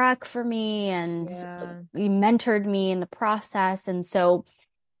letters of rec for me and yeah. he mentored me in the process. And so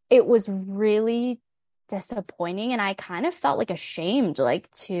it was really disappointing. And I kind of felt like ashamed,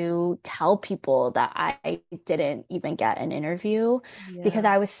 like to tell people that I didn't even get an interview because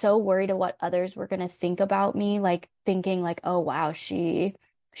Yeah. I was so worried of what others were going to think about me, like thinking like, oh, wow, she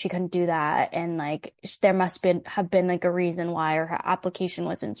couldn't do that. And like, there must have been like a reason why, or her application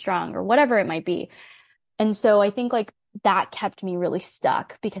wasn't strong or whatever it might be. And so I think like that kept me really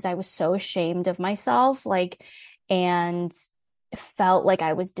stuck because I was so ashamed of myself, like, and felt like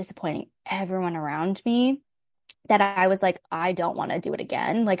I was disappointing everyone around me that I was like, I don't want to do it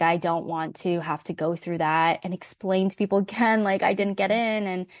again. Like, I don't want to have to go through that and explain to people again, like, I didn't get Mhm. in.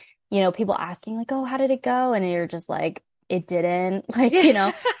 And, people asking, like, oh, how did it go? And you're just like, it didn't, like,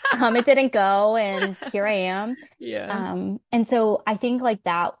 Yeah. it didn't go. And here I am. Yeah. And so I think like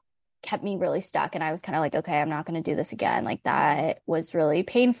that kept me really stuck. And I was kind of like, okay, I'm not going to do this again. Like, Mhm. that was really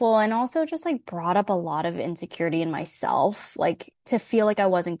painful. And also just like brought up a lot of insecurity in myself, like to feel like I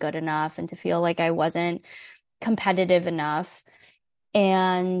wasn't good enough and to feel like I wasn't competitive enough.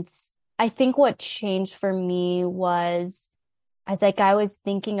 And I think what changed for me was as like I was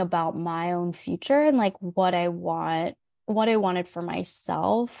thinking about my own future and like what I wanted for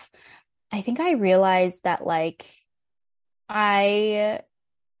myself. I think I realized that like I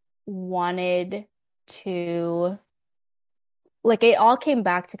wanted to like it all came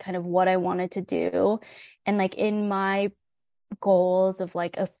back to kind of what I wanted to do. And like in my goals of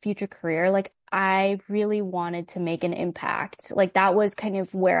like a future career, like I really wanted to make an impact. Like that was kind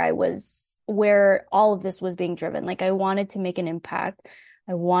of where all of this was being driven. Like I wanted to make an impact.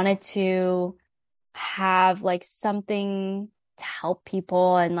 I wanted to have like something to help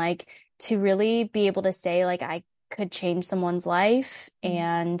people and like to really be able to say like I could change someone's life Mhm.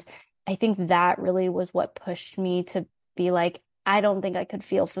 and I think that really was what pushed me to be like, I don't think I could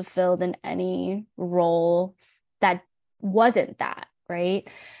feel fulfilled in any role that wasn't that, right?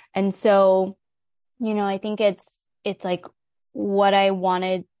 And so, I think it's like what I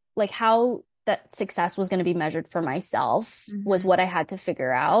wanted, like how that success was going to be measured for myself was Mm-hmm. what I had to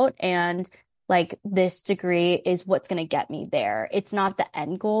figure out. And like this degree is what's going to get me there. It's not the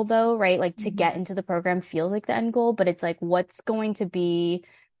end goal though, right? Like to get Mm-hmm. into the program feels like the end goal, but it's like what's going to be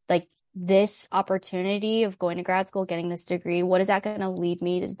like this opportunity of going to grad school, getting this degree, what is that going to lead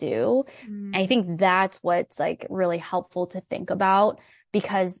me to do? I Mm. think that's what's like really helpful to think about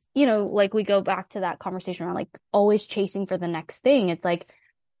because, like we go back to that conversation around like always chasing for the next thing. It's like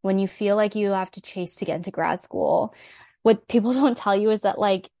when you feel like you have to chase to get into grad school, what people don't tell you is that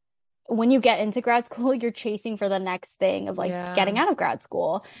like when you get into grad school, you're chasing for the next thing of like Yeah. getting out of grad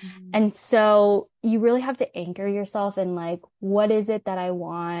school. Mm-hmm. And so you really have to anchor yourself in like, what is it that I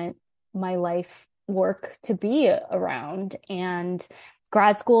want my life work to be around? And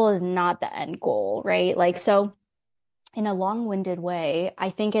grad school is not the end goal, right? Like, so in a long-winded way, I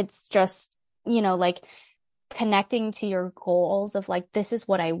think it's just, like connecting to your goals of like, this is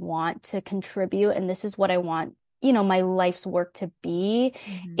what I want to contribute and this is what I want, my life's work to be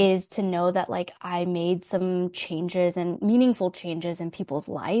Mm-hmm. is to know that like I made some changes and meaningful changes in people's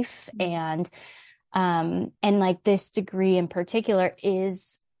life and like this degree in particular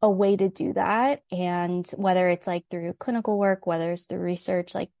is a way to do that. And whether it's like through clinical work, whether it's through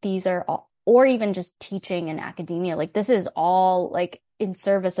research, like these are all, or even just teaching in academia, like this is all like in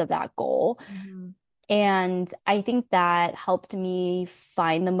service of that goal. Mm-hmm. And I think that helped me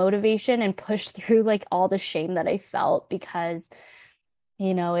find the motivation and push through like all the shame that I felt because,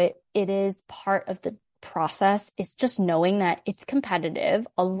 it is part of the process. It's just knowing that it's competitive.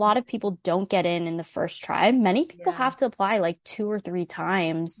 A lot of people don't get in the first try. Many people Yeah. have to apply like 2 or 3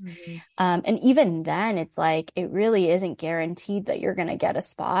 times. Mm-hmm. And even then, it's like it really isn't guaranteed that you're going to get a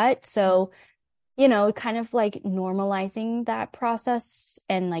spot. So, kind of like normalizing that process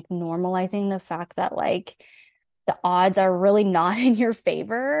and like normalizing the fact that like the odds are really not in your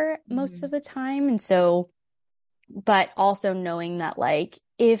favor most Mm-hmm. of the time. And so, but also knowing that like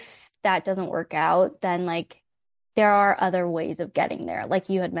if that doesn't work out, then like there are other ways of getting there. Like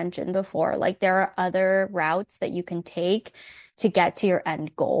you had mentioned before, like there are other routes that you can take to get to your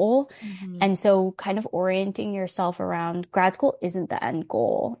end goal. Mm-hmm. And so kind of orienting yourself around grad school isn't the end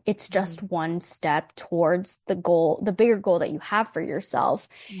goal. It's just one step towards the goal, the bigger goal that you have for yourself.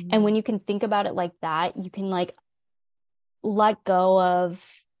 And Mm-hmm. when you can think about it like that, you can like let go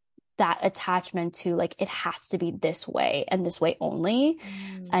of that attachment to like it has to be this way and this way only.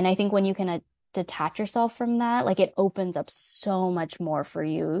 Mm-hmm. And I think when you can detach yourself from that, like it opens up so much more for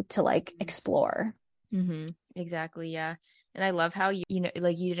you to like explore. Mm-hmm. Exactly. Yeah. And I love how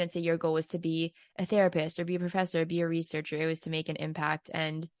like you didn't say your goal was to be a therapist or be a professor, or be a researcher. It was to make an impact.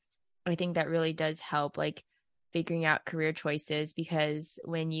 And I think that really does help, like figuring out career choices, because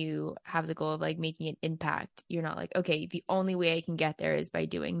when you have the goal of like making an impact, you're not like, okay, the only way I can get there is by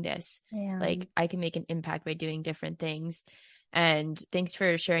doing this. Yeah. Like I can make an impact by doing different things. And thanks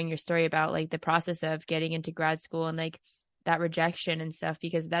for sharing your story about like the process of getting into grad school and like that rejection and stuff,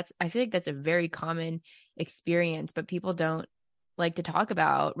 because I feel like that's a very common experience, but people don't like to talk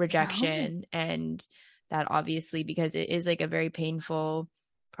about No. rejection and that, obviously, because it is like a very painful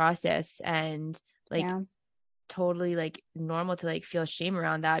process and like Yeah. totally like normal to like feel shame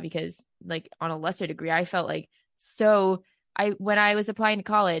around that, because like on a lesser degree I felt like, so I when I was applying to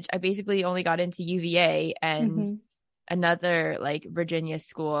college I basically only got into UVA and Hmm. another like Virginia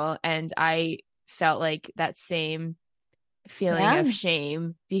school, and I felt like that same feeling Yeah. of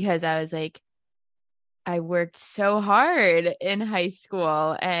shame because I was like, I worked so hard in high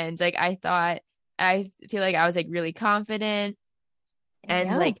school and like I feel like I was like really confident, and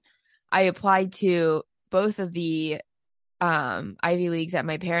Yeah. like I applied to both of the Ivy Leagues that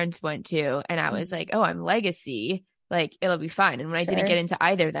my parents went to, and I was Mhm. like, oh, I'm legacy, like it'll be fine. And when I didn't get Sure. into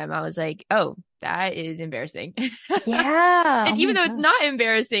either of them, I was like, oh, that is embarrassing. Yeah. And Oh my even though it's God. not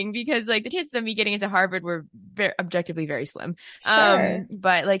embarrassing, because like the chances of me getting into Harvard were objectively very slim. Sure.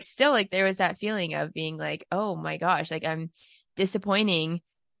 But like still, like there was that feeling of being like, oh my gosh, like I'm disappointing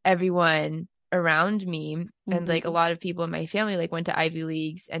everyone around me. And like a Hmm. lot of people in my family like went to Ivy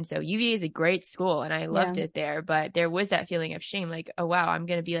Leagues, and so UVA is a great school and I loved Yeah. it there, but there was that feeling of shame, like, oh wow, I'm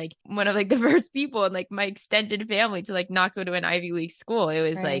gonna be like one of like the first people in like my extended family to like not go to an Ivy League school. It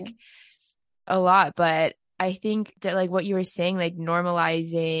was Right. like a lot. But I think that like what you were saying, like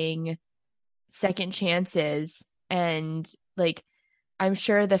normalizing second chances, and like I'm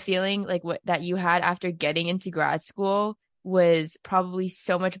sure the feeling like what that you had after getting into grad school was probably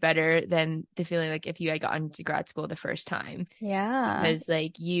so much better than the feeling like if you had gotten to grad school the first time, Yeah. because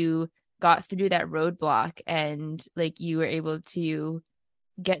like you got through that roadblock and like you were able to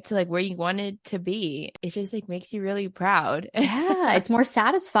get to like where you wanted to be. It just like makes you really proud. Yeah, it's more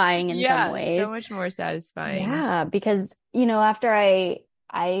satisfying in some Yeah, so ways. much more satisfying. Yeah, because after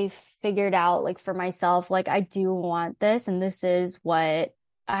I figured out like for myself, like I do want this and this is what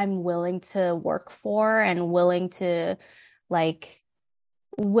I'm willing to work for and like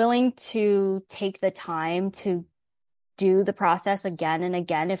willing to take the time to do the process again and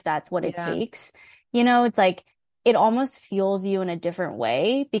again if that's what it Yeah. takes. It's like it almost fuels you in a different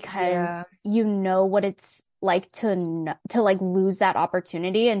way Yeah. because you know what it's like to like lose that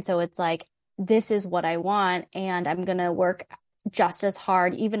opportunity. And so it's like, this is what I want, and I'm gonna work just as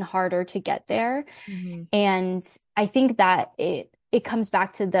hard, even harder to get there. Hmm. And I think that it comes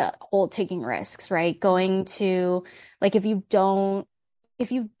back to the whole taking risks, right? Going to like if you don't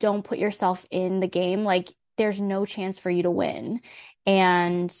put yourself in the game, like there's no chance for you to win.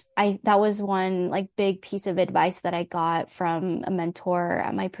 And that was one like big piece of advice that I got from a mentor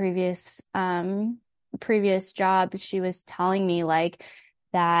at my previous job. She was telling me like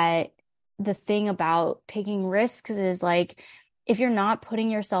that the thing about taking risks is like if you're not putting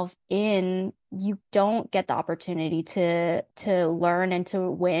yourself in, you don't get the opportunity to learn and to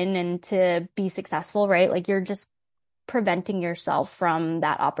win and to be successful, right? Like you're just preventing yourself from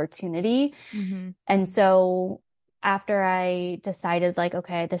that opportunity. Hmm. And so after I decided like,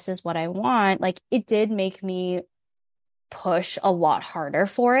 okay, this is what I want, like it did make me push a lot harder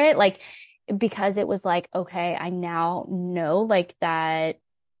for it. Like, because it was like, okay, I now know like that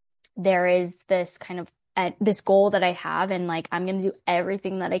there is this kind of this goal that I have, and like I'm gonna do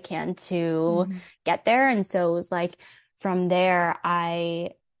everything that I can to Hmm. get there. And so it was like from there,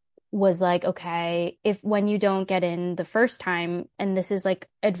 I was like, okay, if when you don't get in the first time, and this is like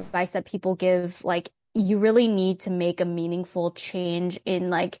advice that people give, like you really need to make a meaningful change in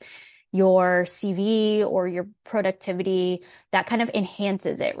like your CV or your productivity that kind of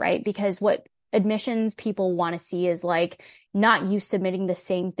enhances it, right? Because what admissions people want to see is like not you submitting the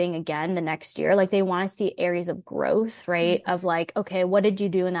same thing again the next year. Like they want to see areas of growth, right? Of like, okay, what did you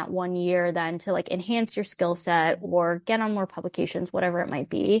do in that 1 year then to like enhance your skill set or get on more publications, whatever it might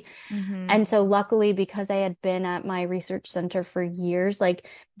be. Hmm. And so luckily, because I had been at my research center for years, like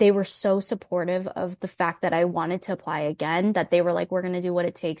they were so supportive of the fact that I wanted to apply again, that they were like, we're going to do what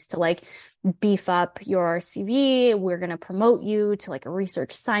it takes to like beef up your CV. We're going to promote you to like a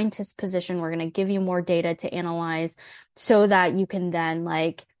research scientist position. We're going to give you more data to analyze so that you can then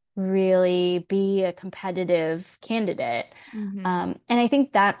like really be a competitive candidate. Hmm. And I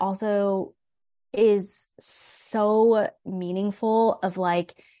think that also is so meaningful of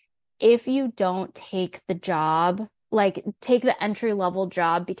like, if you don't take the job, like take the entry level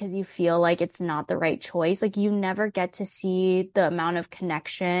job because you feel like it's not the right choice, like you never get to see the amount of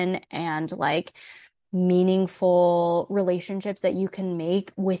connection and like meaningful relationships that you can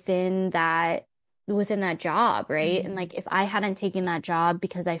make within that job, right? And Hmm. like if I hadn't taken that job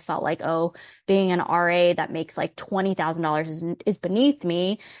because I felt like, oh, being an RA that makes like $20,000 is beneath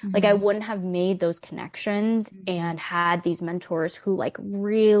me, like I Hmm. wouldn't have made those connections Hmm. and had these mentors who like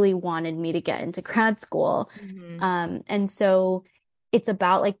really wanted me to get into grad school. Hmm. And so it's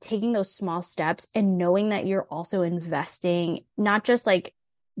about like taking those small steps and knowing that you're also investing not just like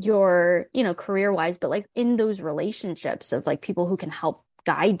your, career wise, but like in those relationships of like people who can help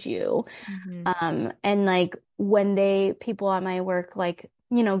guide you. Hmm. And like when people at my work, like,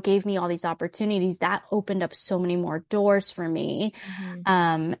 gave me all these opportunities, that opened up so many more doors for me.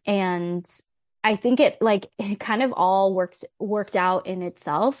 Hmm. And I think it kind of all worked out in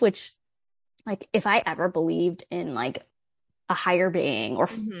itself, which like if I ever believed in like a higher being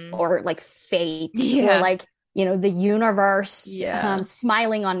Hmm. or like fate or Yeah. like the universe Yeah.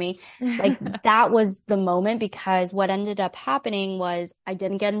 smiling on me, like that was the moment. Because what ended up happening was I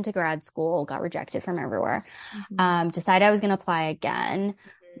didn't get into grad school, got rejected from everywhere, Hmm. decided I was going to apply again.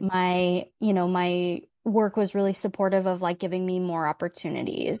 My work was really supportive of like giving me more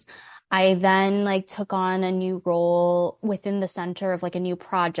opportunities. I then like took on a new role within the center of like a new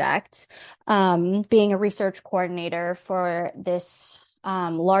project, being a research coordinator for this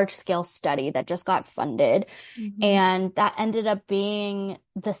large scale study that just got funded. Hmm. And that ended up being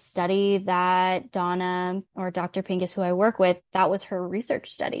the study that Donna, or Dr. Pincus, who I work with, that was her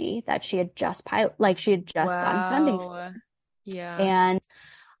research study that she had just gotten funding for. Wow. Yeah. And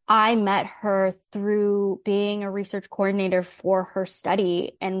I met her through being a research coordinator for her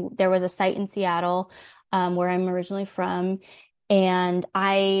study. And there was a site in Seattle, where I'm originally from. And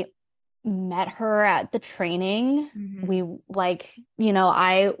met her at the training. Hmm. We like,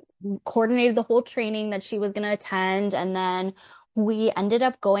 I coordinated the whole training that she was going to attend, and then we ended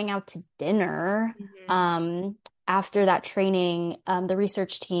up going out to dinner Hmm. um after that training, the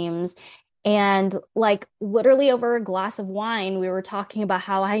research teams. And like literally over a glass of wine, we were talking about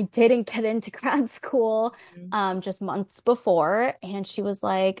how I didn't get into grad school just months before. And she was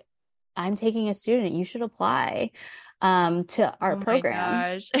like, I'm taking a student, you should apply to our Oh my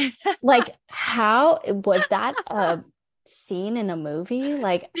program. gosh. Like, how was that a scene in a movie?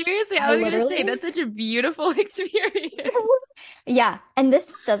 Like, Seriously, I I was gonna say literally, that's such a beautiful experience. yeah. And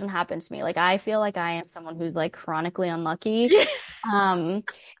this doesn't happen to me. Like, I feel like I am someone who's like chronically unlucky. Yeah. Um,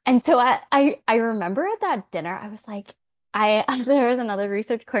 and so I remember at that dinner, I was like, there was another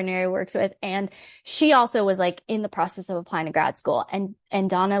research coordinator I worked with, and she also was like in the process of applying to grad school. And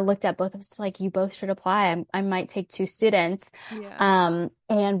Donna looked at both of us like, you both should apply. I might take two students. Yeah.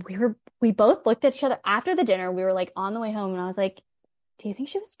 And we both looked at each other after the dinner. We were like on the way home, and I was like, do you think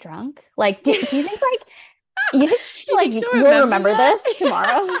she was drunk? Like, do you think like you think she Do you think like she'll will remember remember that? this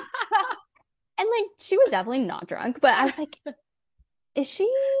tomorrow? And like she was definitely not drunk, but I was like, is she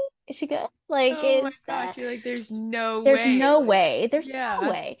is she good? Like, Oh my is gosh, you're like, there's no there's way. no Like, way. There's no yeah.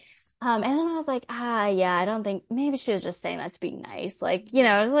 way. And then I was like, yeah, I don't think maybe she was just saying that to be nice. Like,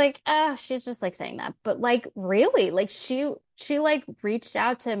 I was like, she's just like saying that. But like really, like she like reached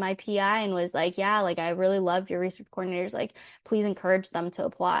out to my PI and was like, yeah, like I really loved your research coordinators. Like, please encourage them to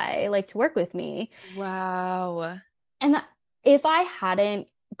apply, like to work with me. Wow. And if I hadn't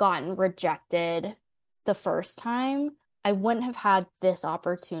gotten rejected the first time, I wouldn't have had this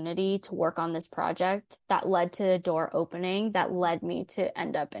opportunity to work on this project that led to the door opening that led me to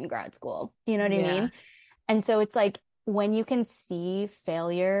end up in grad school. You know what I Yeah. mean? And so it's like when you can see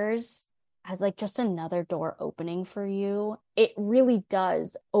failures as like just another door opening for you, it really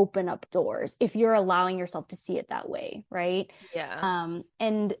does open up doors if you're allowing yourself to see it that way, right? Yeah.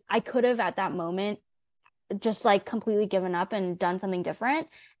 And I could have at that moment just like completely given up and done something different.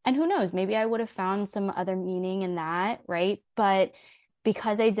 And who knows, maybe I would have found some other meaning in that, right? But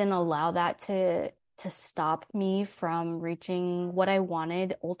because I didn't allow that to stop me from reaching what I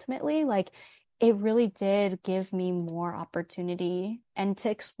wanted ultimately, like it really did give me more opportunity and to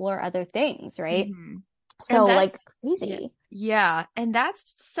explore other things, right? Hmm. And So like that's, yeah. crazy. Yeah. And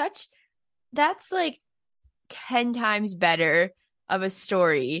that's like 10 times better of a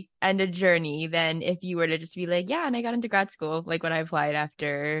story and a journey than if you were to just be like, yeah, and I got into grad school, like when I applied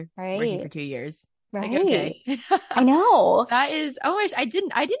after working for Right. 2 years. Like, Right. okay. I know. That is, oh my gosh,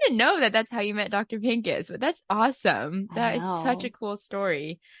 I didn't know that that's how you met Dr. Pincus, but that's awesome. I That is such a know. cool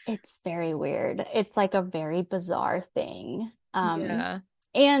story. It's very weird. It's like a very bizarre thing. Yeah.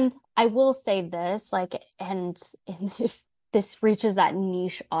 And I will say this, like, and if this reaches that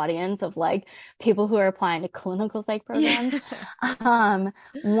niche audience of like people who are applying to clinical psych Yeah. programs, um,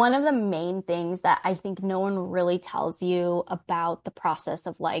 one of the main things that I think no one really tells you about the process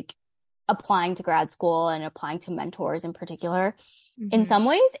of like applying to grad school and applying to mentors in particular, in Hmm. some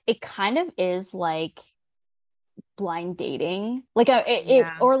ways, it kind of is like blind dating, like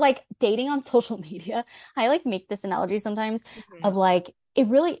Yeah. or like dating on social media. I like make this analogy sometimes Hmm. of like it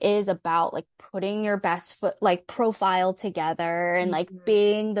really is about like putting your best foot like profile together and like Hmm.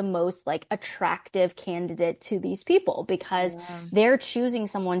 being the most like attractive candidate to these people because Yeah. they're choosing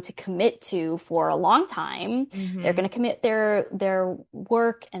someone to commit to for a long time. They're Hmm. going to commit their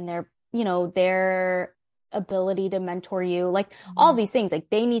work and their ability to mentor you, like all Hmm. these things. Like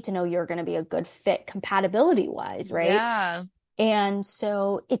they need to know you're going to be a good fit compatibility wise, right? Yeah. And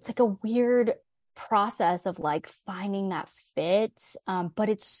so it's like a weird process of like finding that fit, but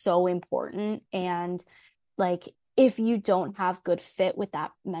it's so important. And like if you don't have good fit with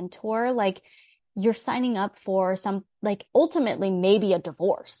that mentor, like you're signing up for some like ultimately maybe a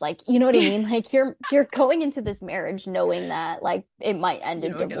divorce. Like, you know what I mean? Like you're going into this marriage knowing that like it might end You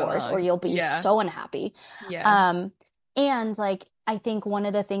in don't get divorce or along. you'll be Yeah. so unhappy. Yeah. Um, and like I think one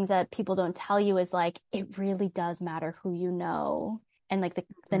of the things that people don't tell you is like it really does matter who you know and like the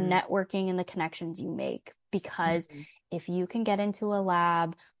Hmm. networking and the connections you make because Hmm. if you can get into a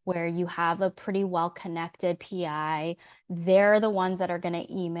lab where you have a pretty well connected PI, they're the ones that are going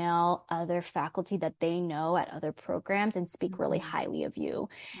to email other faculty that they know at other programs and speak really Hmm. highly of you.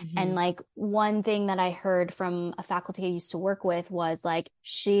 And Hmm. like one thing that I heard from a faculty I used to work with was like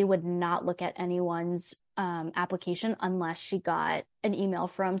she would not look at anyone's application unless she got an email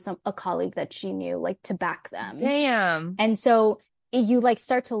from a colleague that she knew like to back them. Damn. And so you like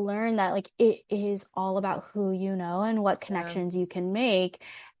start to learn that like it is all about who you know and what Yeah. connections you can make.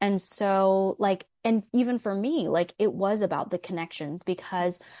 And so like, and even for me, like it was about the connections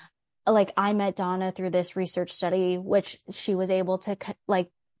because like I met Donna through this research study, which she was able to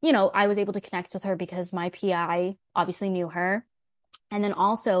I was able to connect with her because my PI obviously knew her. And then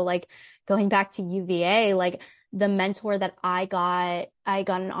also like going back to UVA, like the mentor that I got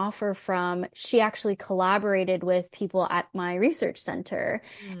an offer from, she actually collaborated with people at my research center.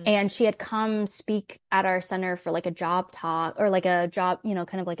 Mm. And she had come speak at our center for like a job talk or like a job,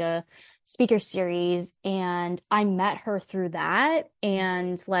 kind of like a speaker series. And I met her through that.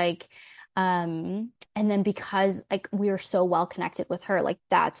 And then because like we were so well connected with her, like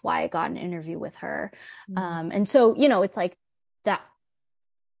that's why I got an interview with her. Mm-hmm. And so, it's like that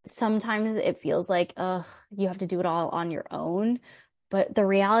sometimes it feels like, you have to do it all on your own. But the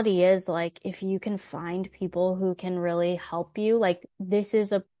reality is like if you can find people who can really help you, like this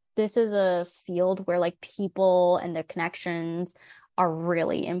is a field where like people and their connections are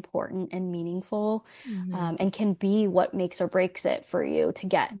really important and meaningful, Mm-hmm. and can be what makes or breaks it for you to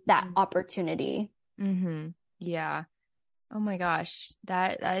get that opportunity. Mm-hmm. Yeah. Oh my gosh.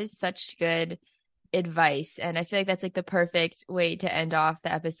 That is such good advice. And I feel like that's like the perfect way to end off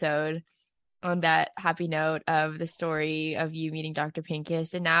the episode on that happy note of the story of you meeting Dr.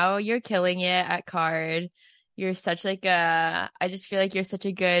 Pincus. And now you're killing it at Card. You're such like I just feel like you're such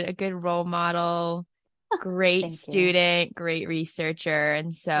a good role model, great Thank you. student, great researcher.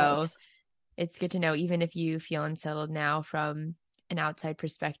 And so Thanks. it's good to know, even if you feel unsettled now from an outside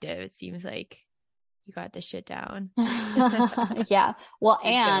perspective, it seems like you got this shit down. Yeah. Well,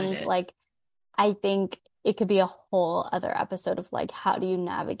 You're killing and it. like I think it could be a whole other episode of like how do you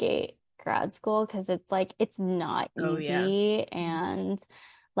navigate grad school? Because it's like it's not Oh yeah. easy. And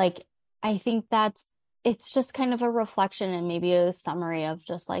like I think it's just kind of a reflection and maybe a summary of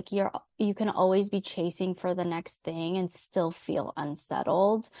just like you can always be chasing for the next thing and still feel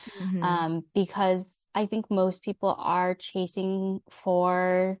unsettled. Mm-hmm. Because I think most people are chasing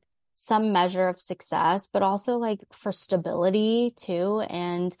for some measure of success, but also like for stability too.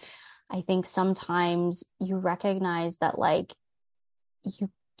 And I think sometimes you recognize that like you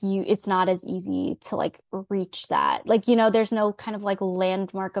it's not as easy to like reach that. Like, there's no kind of like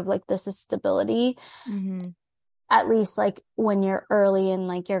landmark of like this is stability, Mm-hmm. at least like when you're early in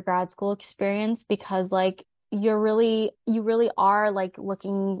like your grad school experience, because like you really are like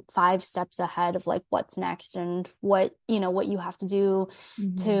looking 5 steps ahead of like what's next and what you have to do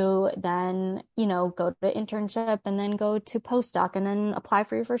Mm-hmm. to then, go to internship and then go to postdoc and then apply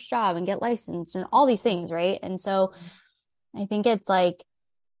for your first job and get licensed and all these things, right? And so I think it's like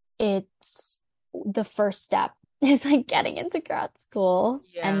it's the first step is like getting into grad school.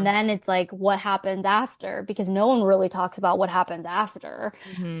 Yeah. And then it's like what happens after, because no one really talks about what happens after,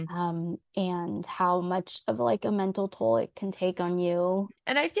 Mm-hmm. and how much of like a mental toll it can take on you.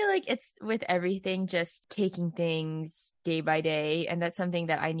 And I feel like it's with everything, just taking things day by day. And that's something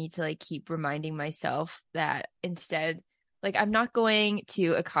that I need to like keep reminding myself that instead, like, I'm not going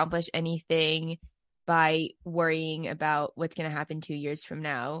to accomplish anything by worrying about what's going to happen 2 years from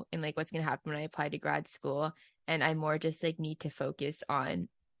now and like what's going to happen when I apply to grad school. And I more just like need to focus on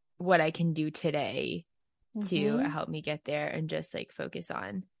what I can do today to Hmm. help me get there, and just like focus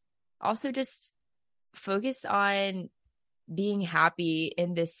on also just focus on being happy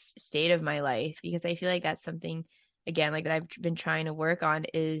in this state of my life, because I feel like that's something, again, like that I've been trying to work on,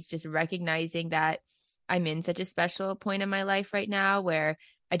 is just recognizing that I'm in such a special point in my life right now where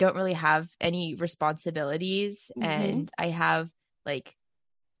I don't really have any responsibilities, Hmm. and I have like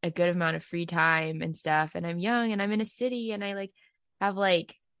a good amount of free time and stuff, and I'm young and I'm in a city and I like have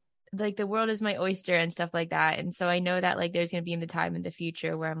like the world is my oyster and stuff like that. And so I know that like there's going to be in the time in the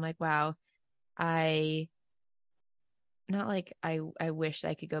future where I'm like, wow, I not like I wish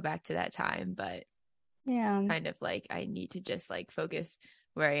I could go back to that time, but Yeah. kind of like I need to just like focus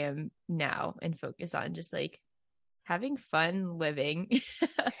where I am now and focus on just like having fun living,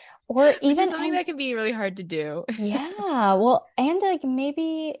 Or which is even, something and that can be really hard to do. yeah, well, and like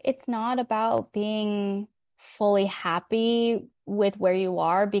maybe it's not about being fully happy with where you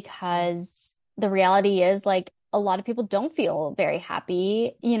are, because the reality is like a lot of people don't feel very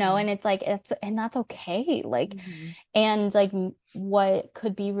happy, and it's like and that's okay. Like, Mm-hmm. and like what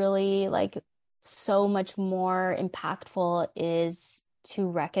could be really like so much more impactful is to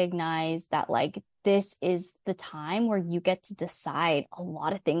recognize that like this is the time where you get to decide a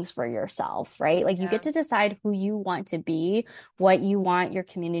lot of things for yourself, right? Like you Yeah. get to decide who you want to be, what you want your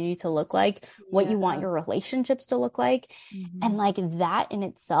community to look like, what you want Yeah. your relationships to look like. And Mm-hmm. like that in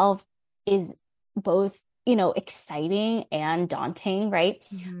itself is both, exciting and daunting, right?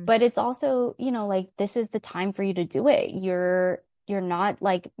 Mm-hmm. But it's also, like this is the time for you to do it. You're you're not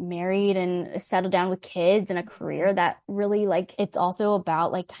like married and settled down with kids and a career, that really like it's also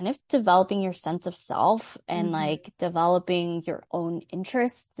about like kind of developing your sense of self and Mm-hmm. like developing your own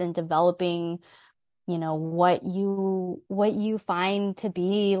interests and developing, what you find to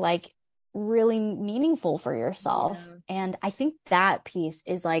be like really meaningful for yourself. Yeah. And I think that piece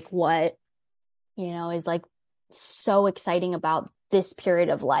is like what, is like so exciting about this period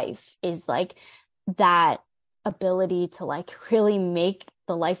of life is like that ability to like really make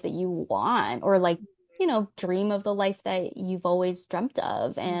the life that you want or like, dream of the life that you've always dreamt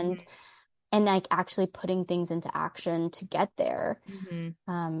of Mm-hmm. and like actually putting things into action to get there.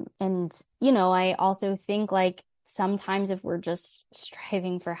 Mm-hmm. And I also think like sometimes if we're just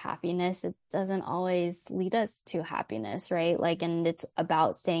striving for happiness, it doesn't always lead us to happiness, right? Like, and it's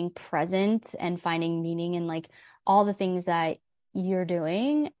about staying present and finding meaning in like all the things that you're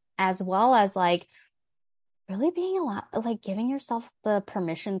doing, as well as like really being a lot, like giving yourself the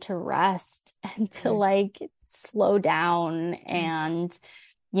permission to rest and to like slow down and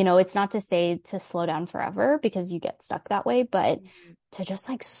it's not to say to slow down forever because you get stuck that way, but Mm-hmm. to just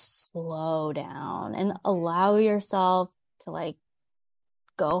like slow down and allow yourself to like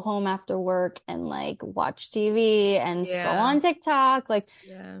go home after work and like watch TV and scroll Yeah. on TikTok, like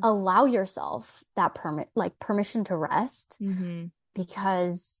Yeah. allow yourself that permission to rest Mm-hmm.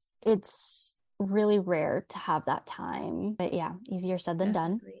 because it's really rare to have that time. But yeah, easier said than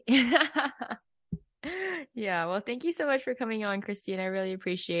done. Definitely. Yeah, well, thank you so much for coming on, Christine. I really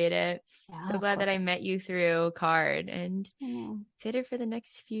appreciate it. Yeah, So of glad that I course. met you through Card and Mm, did it for the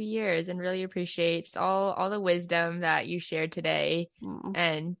next few years and really appreciate just all the wisdom that you shared today mm.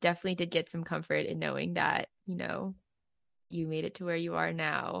 and definitely did get some comfort in knowing that, you made it to where you are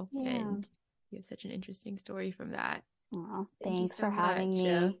now Yeah. and you have such an interesting story from that. Well, Thank you thanks so for having much.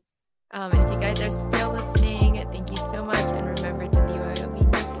 me. And if you guys are still listening, thank you so much and remember